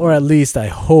know this. Or at least I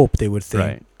hope they would think.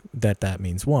 Right. that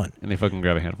means one. And they fucking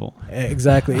grab a handful.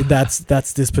 Exactly. That's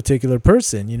this particular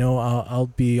person. You know, I'll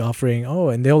be offering,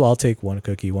 and they'll all take one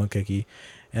cookie,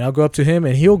 and I'll go up to him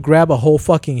and he'll grab a whole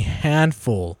fucking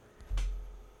handful.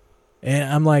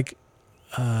 And I'm like,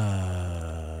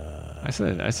 I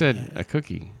said a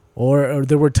cookie. Or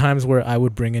there were times where I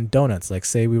would bring in donuts. Like,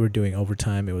 say we were doing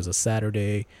overtime, it was a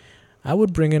Saturday, I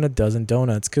would bring in a dozen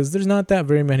donuts because there's not that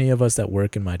very many of us that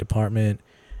work in my department.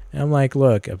 And I'm like,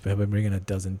 look, if I bring in a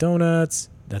dozen donuts,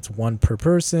 that's one per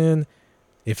person.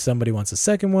 If somebody wants a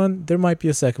second one, there might be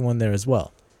a second one there as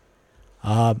well.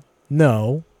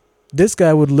 No, this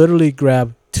guy would literally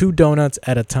grab 2 donuts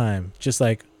at a time, just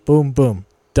like boom, boom,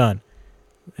 done.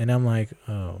 And I'm like,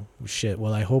 oh, shit.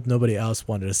 Well, I hope nobody else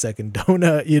wanted a second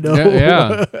donut, you know?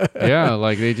 Yeah.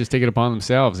 Like, they just take it upon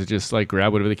themselves to just, like,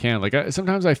 grab whatever they can. Like,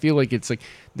 sometimes I feel like it's like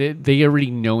they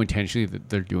already know intentionally that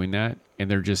they're doing that,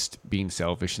 and they're just being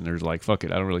selfish, and they're like, fuck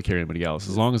it, I don't really care anybody else.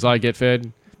 As long as I get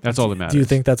fed, that's all that matters. Do you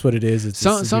think that's what it is? It's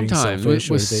sometimes selfish,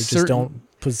 or they just don't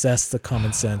possess the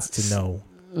common sense to know?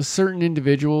 Certain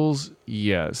individuals,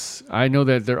 yes. I know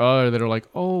that there are that are like,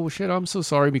 oh shit, I'm so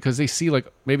sorry, because they see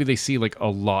maybe a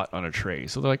lot on a tray.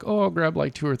 So they're like, oh, I'll grab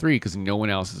like 2 or 3 because no one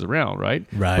else is around, right?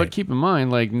 Right. But keep in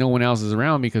mind, like, no one else is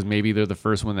around because maybe they're the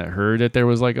first one that heard that there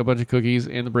was like a bunch of cookies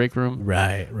in the break room.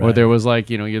 Right. Or there was like,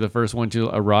 you're the first one to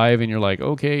arrive and you're like,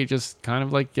 okay, just kind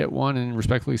of like get one and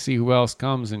respectfully see who else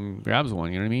comes and grabs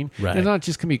one. You know what I mean? Right. And it's not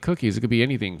just gonna be cookies. It could be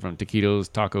anything from taquitos,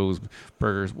 tacos,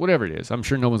 burgers, whatever it is. I'm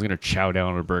sure no one's gonna chow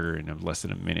down on a burger in less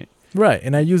than a minute. Right,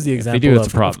 and I use the example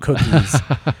of cookies.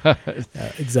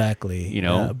 Exactly.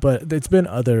 But it's been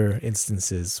other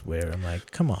instances where I'm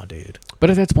like, come on, dude. But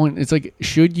at that point, it's like,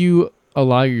 should you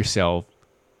allow yourself,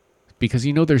 because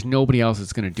there's nobody else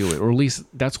that's going to do it, or at least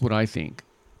that's what I think,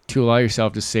 to allow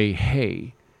yourself to say,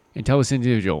 hey, and tell this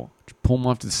individual, pull them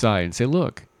off to the side and say,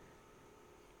 look,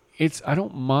 I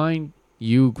don't mind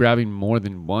you grabbing more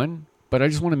than one, but I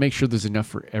just want to make sure there's enough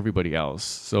for everybody else.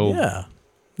 So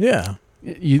yeah.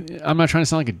 I'm not trying to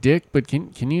sound like a dick, but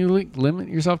can you like limit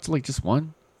yourself to like just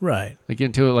one? Right. Like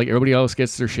until like everybody else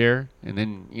gets their share, and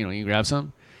then you grab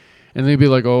some, and they'd be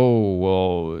like, oh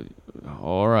well,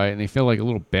 all right, and they feel like a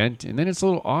little bent, and then it's a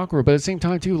little awkward. But at the same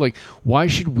time too, like, why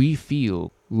should we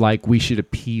feel like we should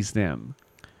appease them?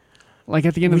 Like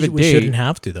at the end of the day, we shouldn't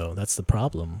have to though. That's the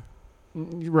problem.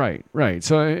 Right.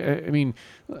 So I mean,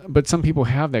 but some people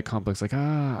have that complex. Like,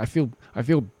 I feel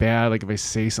bad. Like if I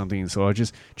say something, so I'll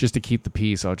just to keep the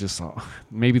peace,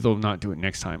 maybe they'll not do it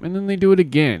next time, and then they do it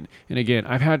again and again.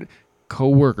 I've had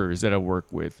coworkers that I work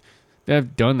with that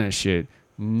have done that shit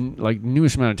like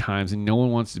numerous amount of times, and no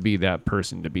one wants to be that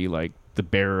person to be like the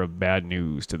bearer of bad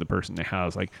news to the person that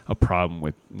has like a problem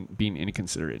with being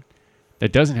inconsiderate.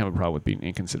 That doesn't have a problem with being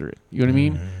inconsiderate. You know what I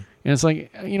mean? And it's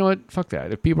like, you know what? Fuck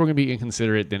that. If people are going to be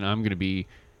inconsiderate, then I'm going to be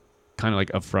kind of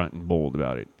like upfront and bold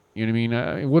about it. You know what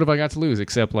I mean? What have I got to lose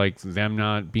except like them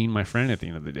not being my friend at the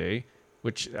end of the day,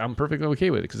 which I'm perfectly okay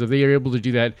with. Because if they are able to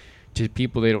do that to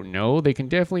people they don't know, they can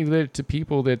definitely do it to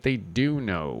people that they do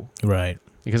know. Right.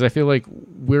 Because I feel like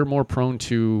we're more prone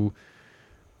to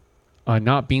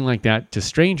not being like that to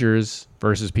strangers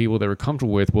versus people that we're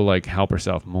comfortable with will like help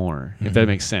ourselves more, if that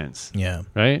makes sense. Yeah.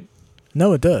 Right?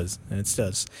 No, it does. It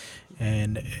does.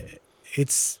 And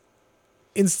it's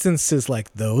instances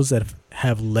like those that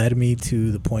have led me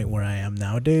to the point where I am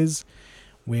nowadays,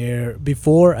 where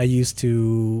before I used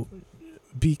to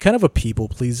be kind of a people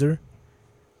pleaser.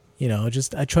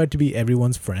 I tried to be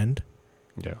everyone's friend.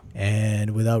 Yeah.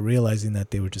 And without realizing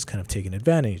that they were just kind of taking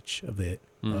advantage of it,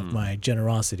 of my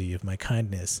generosity, of my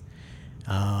kindness.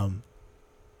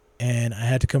 And I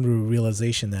had to come to a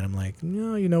realization that I'm like,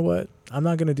 no, you know what? I'm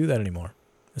not going to do that anymore.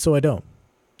 So I don't.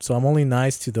 So I'm only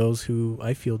nice to those who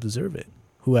I feel deserve it,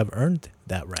 who have earned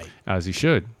that right. As you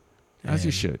should.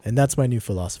 You should. And that's my new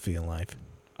philosophy in life.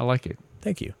 I like it.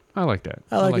 Thank you. I like that.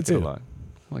 I like it too. A lot.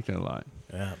 I like that a lot.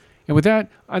 Yeah. And with that,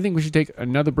 I think we should take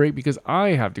another break because I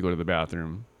have to go to the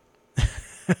bathroom.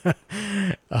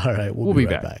 All right. We'll be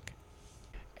right back.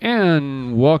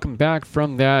 And welcome back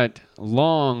from that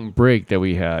long break that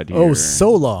we had here. Oh,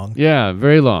 so long. Yeah,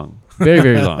 very long. Very,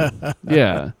 very long.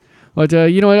 Yeah. But,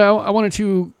 you know what? I wanted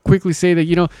to quickly say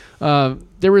that,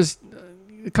 there was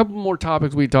a couple more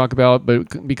topics we'd talk about,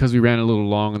 but because we ran a little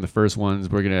long on the first ones,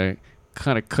 we're going to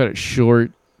kind of cut it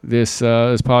short this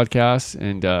podcast.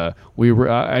 And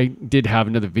I did have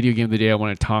another video game of the day I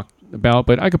want to talk about,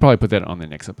 but I could probably put that on the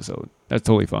next episode. That's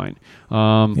totally fine.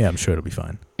 Yeah, I'm sure it'll be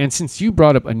fine. And since you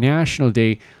brought up a national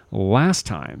day last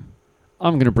time,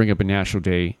 I'm going to bring up a national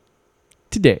day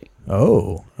today.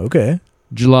 Oh, okay.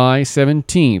 July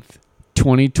 17th,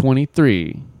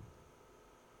 2023.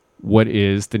 what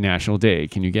is the national day?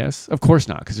 Can you guess? Of course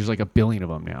not, because there's like a billion of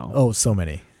them now. Oh, so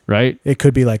many. Right? It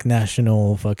could be like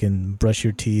National fucking Brush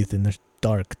Your Teeth in the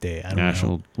Dark Day. I don't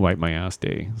National know. Wipe My Ass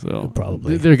Day. So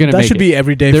Probably. they're gonna. That make should it. be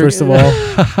every day, first of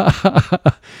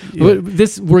all. Yeah.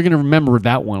 This we're gonna remember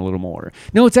that one a little more.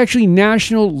 No, it's actually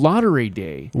National Lottery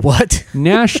Day. What?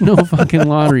 National fucking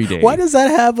Lottery Day. Why does that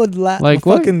have a Like a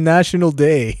what? fucking national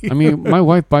day? I mean, my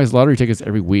wife buys lottery tickets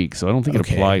every week, so I don't think it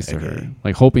Okay, applies to okay. her.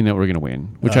 Like hoping that we're gonna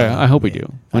win, which I hope we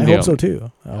do. I One day hope I'll- so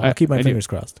too. I'll keep my I do. fingers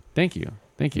crossed. Thank you.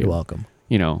 You're welcome.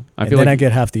 You know, I And feel then like I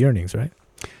get half the earnings, right?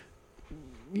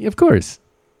 of course.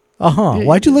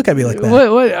 Why'd you look at me like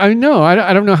that? What? I know.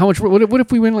 I don't know how much. What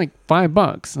if we win like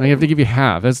 $5? And I have to give you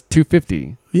half. That's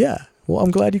 $2.50. Yeah. Well,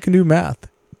 I'm glad you can do math.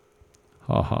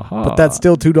 Ha ha ha. But that's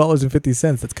still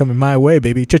 $2.50 that's coming my way,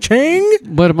 baby. Cha-ching!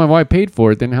 But if my wife paid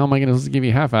for it, then how am I going to give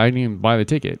you half? I didn't even buy the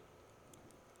ticket.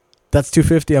 That's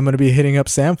 $2.50 I'm going to be hitting up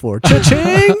Sam for.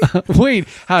 Cha-ching! Wait,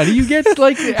 how do you get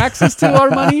like access to our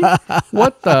money?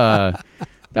 What the?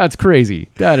 That's crazy.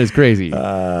 That is crazy.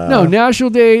 No,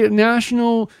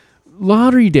 National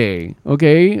Lottery Day.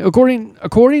 Okay, according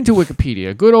to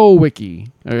Wikipedia, good old wiki.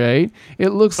 All right, it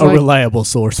looks a like reliable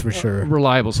source for sure. a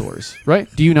reliable source,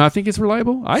 right? Do you not think it's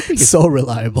reliable? I think it's. So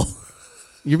reliable.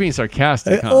 You're being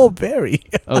sarcastic. Huh? Oh, very.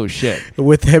 Oh shit.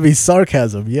 With heavy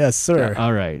sarcasm. Yes, sir.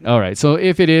 All right. So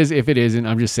if it isn't,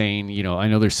 I'm just saying. You know, I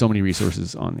know there's so many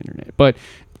resources on the internet, but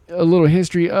a little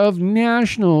history of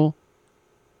National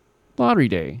Lottery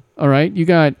Day. All right,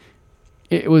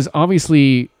 it was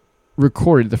obviously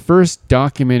recorded. The first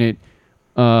documented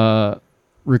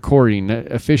recording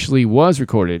that officially was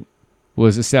recorded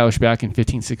was established back in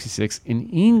 1566 in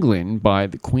England by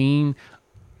the Queen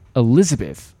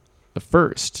Elizabeth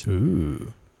I.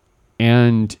 Ooh.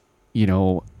 And, you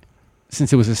know,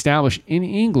 since it was established in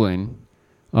England,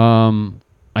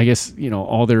 I guess, you know,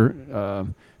 all their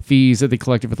fees that they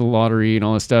collected for the lottery and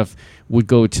all that stuff would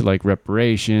go to like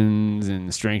reparations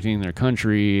and strengthening their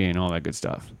country and all that good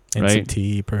stuff. And right? some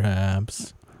tea,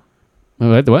 perhaps.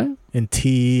 What? And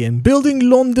tea and building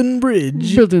London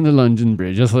Bridge. Building the London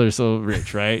Bridge. That's why they're so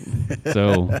rich, right?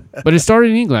 But it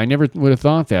started in England. I never would have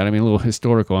thought that. I mean, a little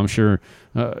historical. I'm sure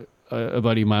a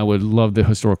buddy of mine would love the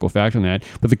historical fact on that.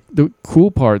 But the cool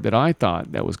part that I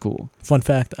thought that was cool. Fun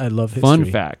fact, I love history. Fun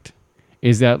fact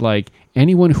is that like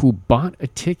anyone who bought a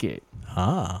ticket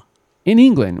in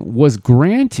England was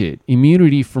granted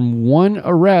immunity from one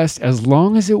arrest as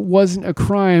long as it wasn't a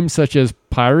crime such as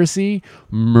piracy,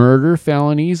 murder,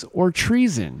 felonies, or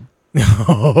treason.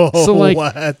 So like,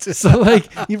 what? So like,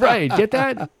 you're right, get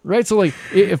that? Right? So like,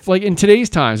 if like in today's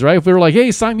times, right? If we were like,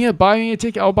 hey, sign me up, buy me a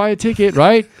ticket, I'll buy a ticket,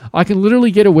 right? I can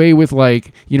literally get away with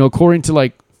like, you know, according to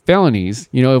like felonies,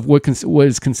 you know, if what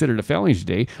is considered a felony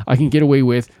today, I can get away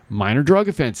with minor drug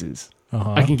offenses.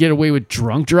 I can get away with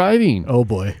drunk driving. Oh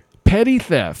boy. Petty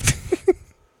theft,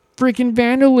 freaking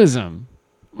vandalism.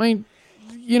 I mean,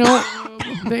 you know,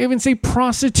 they even say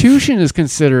prostitution is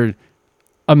considered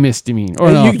a misdemeanor or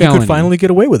you, a felony. You could finally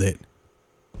get away with it.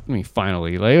 I mean,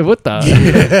 finally, like what the?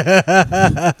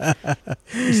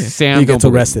 Sam, He gets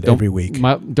don't arrested don't- every week.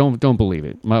 Don't believe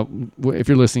it. If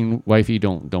you're listening, wifey,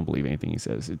 don't believe anything he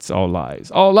says. It's all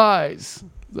lies. All lies.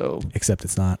 So Except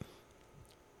it's not.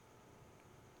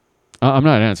 I'm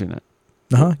not answering that.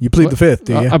 You plead the fifth,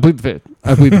 do you? I plead the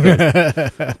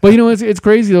fifth. But you know, it's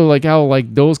crazy though, like how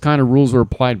like those kind of rules were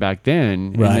applied back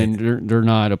then, Right. and then they're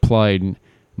not applied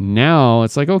now.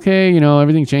 It's like, okay, you know,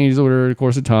 everything changes over the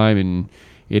course of time, and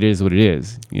it is what it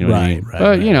is. You know what I mean? Right, But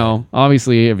right. you know,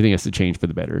 obviously everything has to change for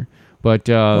the better. But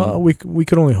Well, we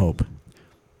could only hope.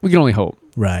 we can only hope.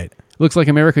 Right. Looks like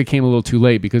America came a little too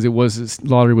late because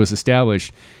lottery was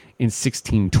established in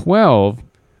 1612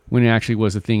 when it actually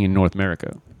was a thing in North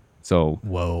America. So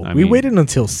Whoa. I We mean- waited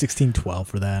until 1612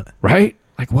 for that. right?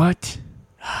 Like what?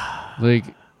 Like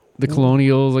the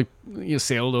colonials, like you know,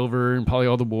 sailed over and probably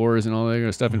all the wars and all that kind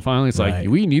of stuff, and finally it's Right. like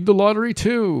we need the lottery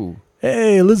too.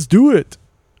 Hey, let's do it.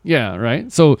 Yeah,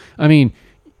 right. So I mean,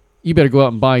 you better go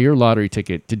out and buy your lottery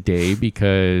ticket today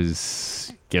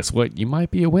because guess what? You might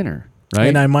be a winner, right?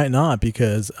 And I might not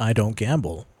because I don't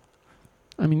gamble.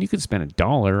 I mean, you could spend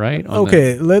 $1, right? on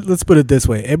Okay, let's put it this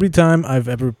way. Every time I've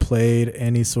ever played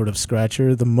any sort of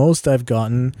scratcher, the most I've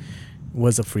gotten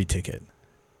was a free ticket.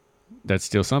 that's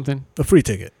still something. A free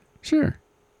ticket. Sure.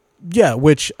 Yeah,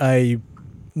 which I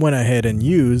went ahead and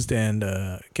used, and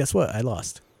guess what? I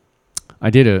lost. I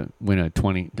did win a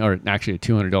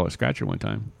 $200 scratcher one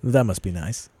time. That must be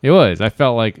nice. It was. I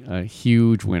felt like a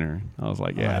huge winner. I was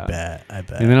like, yeah. I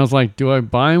bet. And then I was like, do I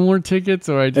buy more tickets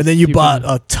or I just And then you keep bought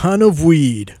on- a ton of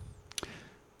weed.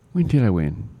 When did I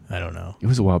win? I don't know. It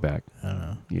was a while back. I don't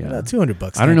know. Yeah.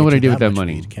 $200. I don't know what I did with that much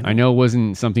money. weed, can I it? know it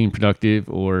wasn't something productive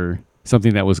or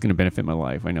something that was going to benefit my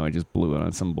life. I know I just blew it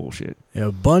on some bullshit.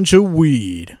 A bunch of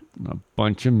weed. A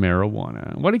bunch of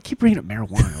marijuana. Why do you keep bringing up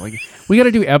marijuana? Like, we got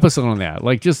to do an episode on that.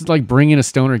 Like, just like bring in a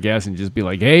stoner guest and just be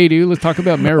like, "Hey, dude, let's talk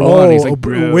about marijuana." And he's like,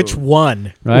 "Bro, which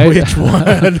one? Right? Which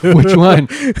one? Which one?"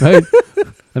 Right?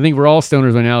 I think we're all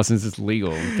stoners right now since it's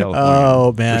legal in California.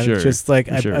 Oh man, For sure. just like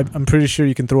For sure. I'm pretty sure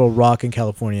you can throw a rock in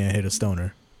California and hit a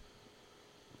stoner.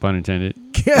 Pun intended.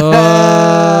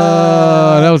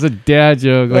 Oh, that was a dad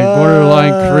joke. Like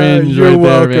borderline cringe You're right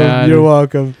welcome. there, man. You're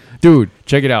welcome. Dude,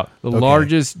 check it out. The Okay.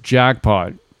 largest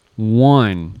jackpot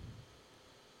won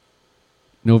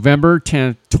November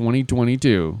 10th,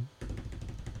 2022.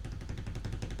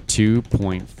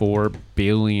 $2.4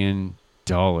 billion.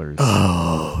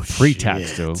 Oh, Pre-tax,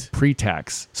 shit. though.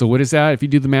 Pre-tax. So what is that? If you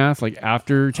do the math, like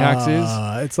after taxes?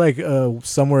 It's like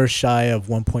somewhere shy of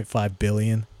 1.5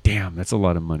 billion. Damn, that's a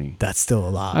lot of money. That's still a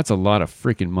lot. That's a lot of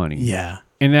freaking money. Yeah.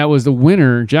 And that was the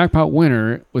winner, jackpot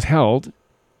winner, was held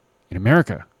in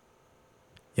America.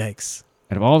 Yikes.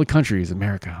 Out of all the countries,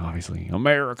 America, obviously.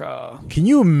 America. Can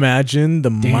you imagine the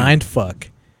mind fuck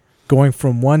going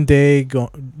from one day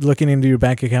looking into your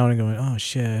bank account and going, "Oh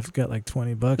shit, I've got like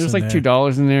 $20 There's in like there."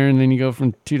 $2 in there, and then you go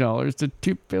from $2 to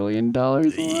 $2 billion.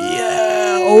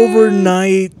 Yeah,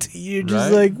 overnight. You're just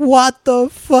Right? like, what the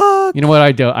fuck? You know what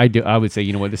I do? I would say,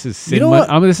 you know what? This is sin know money.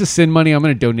 what? This is sin money. I'm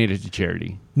going to donate it to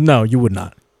charity. No, you would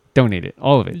not. Donate it,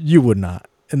 all of it, You would not.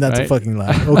 And that's a Right? fucking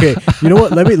lie. Okay, you know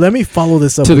what? Let me follow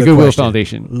this up to the with a Goodwill question.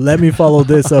 Foundation. Let me follow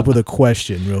this up with a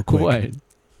question real quick. What?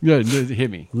 Yeah, hit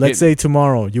me. Let's say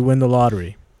tomorrow you win the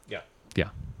lottery. Yeah.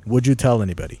 Would you tell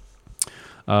anybody?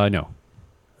 No,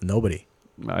 Nobody.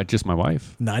 just my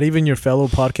wife. Not even your fellow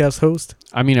podcast host?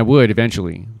 I mean, I would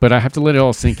eventually, but I have to let it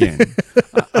all sink in.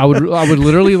 I would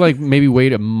literally like maybe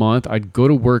wait a month. I'd go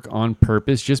to work on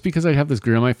purpose just because I'd have this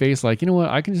grin on my face. Like, you know what?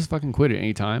 I can just fucking quit at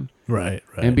any time. Right.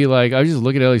 And be like, I just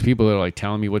look at all these people that are like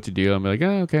telling me what to do. I'm like,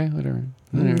 oh, okay, whatever.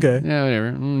 Okay. Yeah,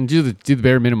 whatever. Do the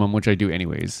bare minimum, which I do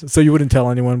anyways. So you wouldn't tell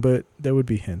anyone, but there would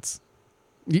be hints.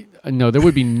 No, there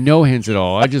would be no hints at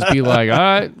all. I'd just be like, all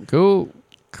right, cool.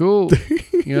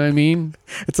 You know what I mean?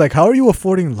 It's like, how are you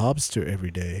affording lobster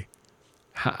every day?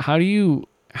 How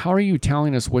are you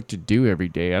telling us what to do every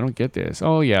day? I don't get this.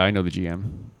 Oh yeah, I know the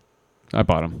GM. I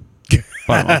bought him.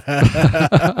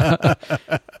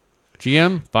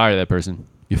 GM, fire that person.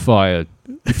 You're fired.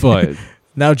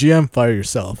 Now, GM, fire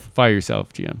yourself. Fire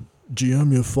yourself, GM.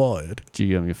 GM, you're fired.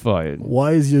 GM, you're fired.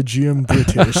 Why is your GM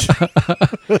British?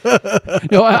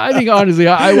 No, I think honestly,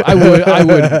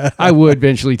 I would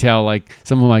eventually tell like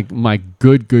some of my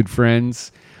good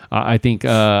friends. I think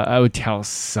I would tell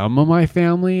some of my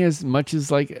family, as much as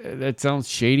like that sounds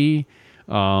shady.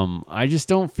 I just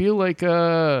don't feel like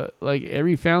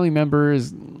every family member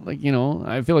is like, you know,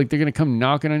 I feel like they're gonna come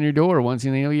knocking on your door once they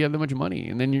know you have that much money,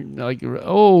 and then you're like,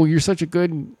 oh, you're such a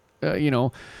good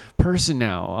person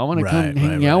now. I want to come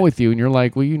hang out with you, and you're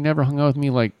like, well, you never hung out with me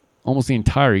like almost the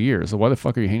entire year, so why the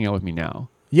fuck are you hanging out with me now?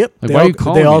 Yep. Like, why are you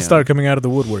calling they all me start coming out of the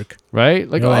woodwork. Right?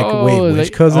 Like, You're like, wait,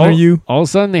 which cousin are you? All of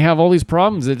a sudden, they have all these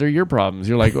problems that are your problems.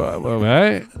 You're like, what?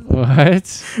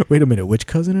 What? Wait a minute, which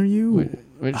cousin are you?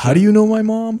 Which How do you know my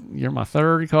mom? You're my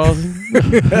third cousin.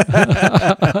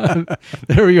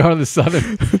 There we are, the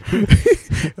southern.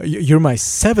 You're my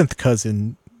seventh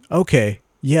cousin. Okay.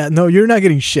 Yeah, no, you're not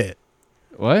getting shit.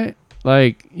 What?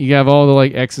 Like, you have all the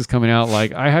like exes coming out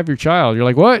like, I have your child. You're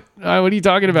like, what? What are you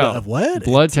talking about? What?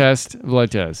 Blood test.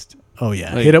 Oh,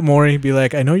 yeah. Like, hit up Maury. Be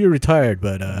like, I know you're retired,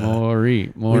 but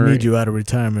Maury. we need you out of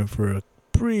retirement for a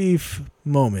brief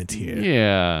moment here.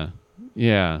 Yeah.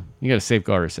 You got to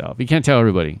safeguard yourself. You can't tell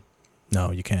everybody.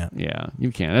 No, you can't. Yeah,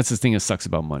 you can't. That's the thing that sucks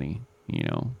about money. You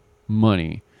know,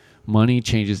 money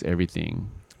changes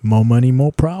everything. More money,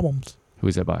 more problems. Who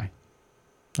is that by?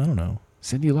 I don't know.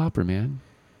 Cyndi Lauper, man.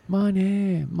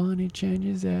 Money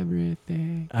changes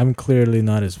everything. I'm clearly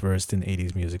not as versed in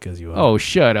 80s music as you are. Oh,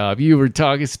 shut up. You were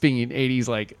speaking 80s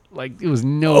like it was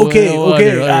no Okay.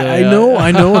 other.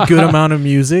 I know a good amount of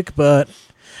music, but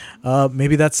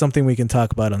maybe that's something we can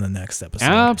talk about on the next episode.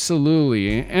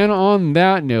 Absolutely. And on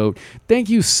that note, thank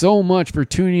you so much for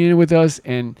tuning in with us,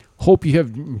 and hope you have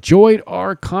enjoyed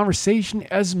our conversation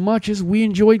as much as we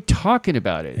enjoyed talking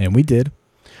about it. And we did.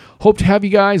 Hope to have you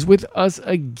guys with us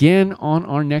again on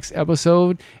our next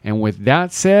episode. And with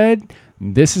that said,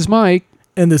 this is Mike.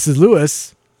 And this is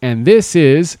Lewis. And this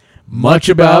is Much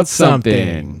About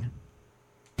Something.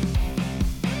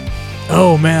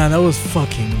 Oh, man, that was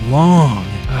fucking long.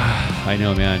 I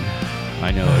know, man.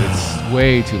 I know. It's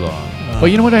way too long.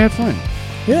 But you know what? I had fun.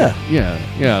 Yeah.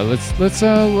 Let's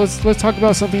talk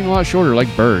about something a lot shorter,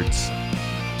 like birds.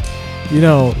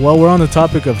 While we're on the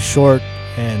topic of short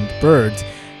and birds,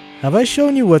 have I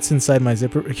shown you what's inside my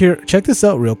zipper? Here, check this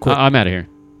out real quick. I'm out of here.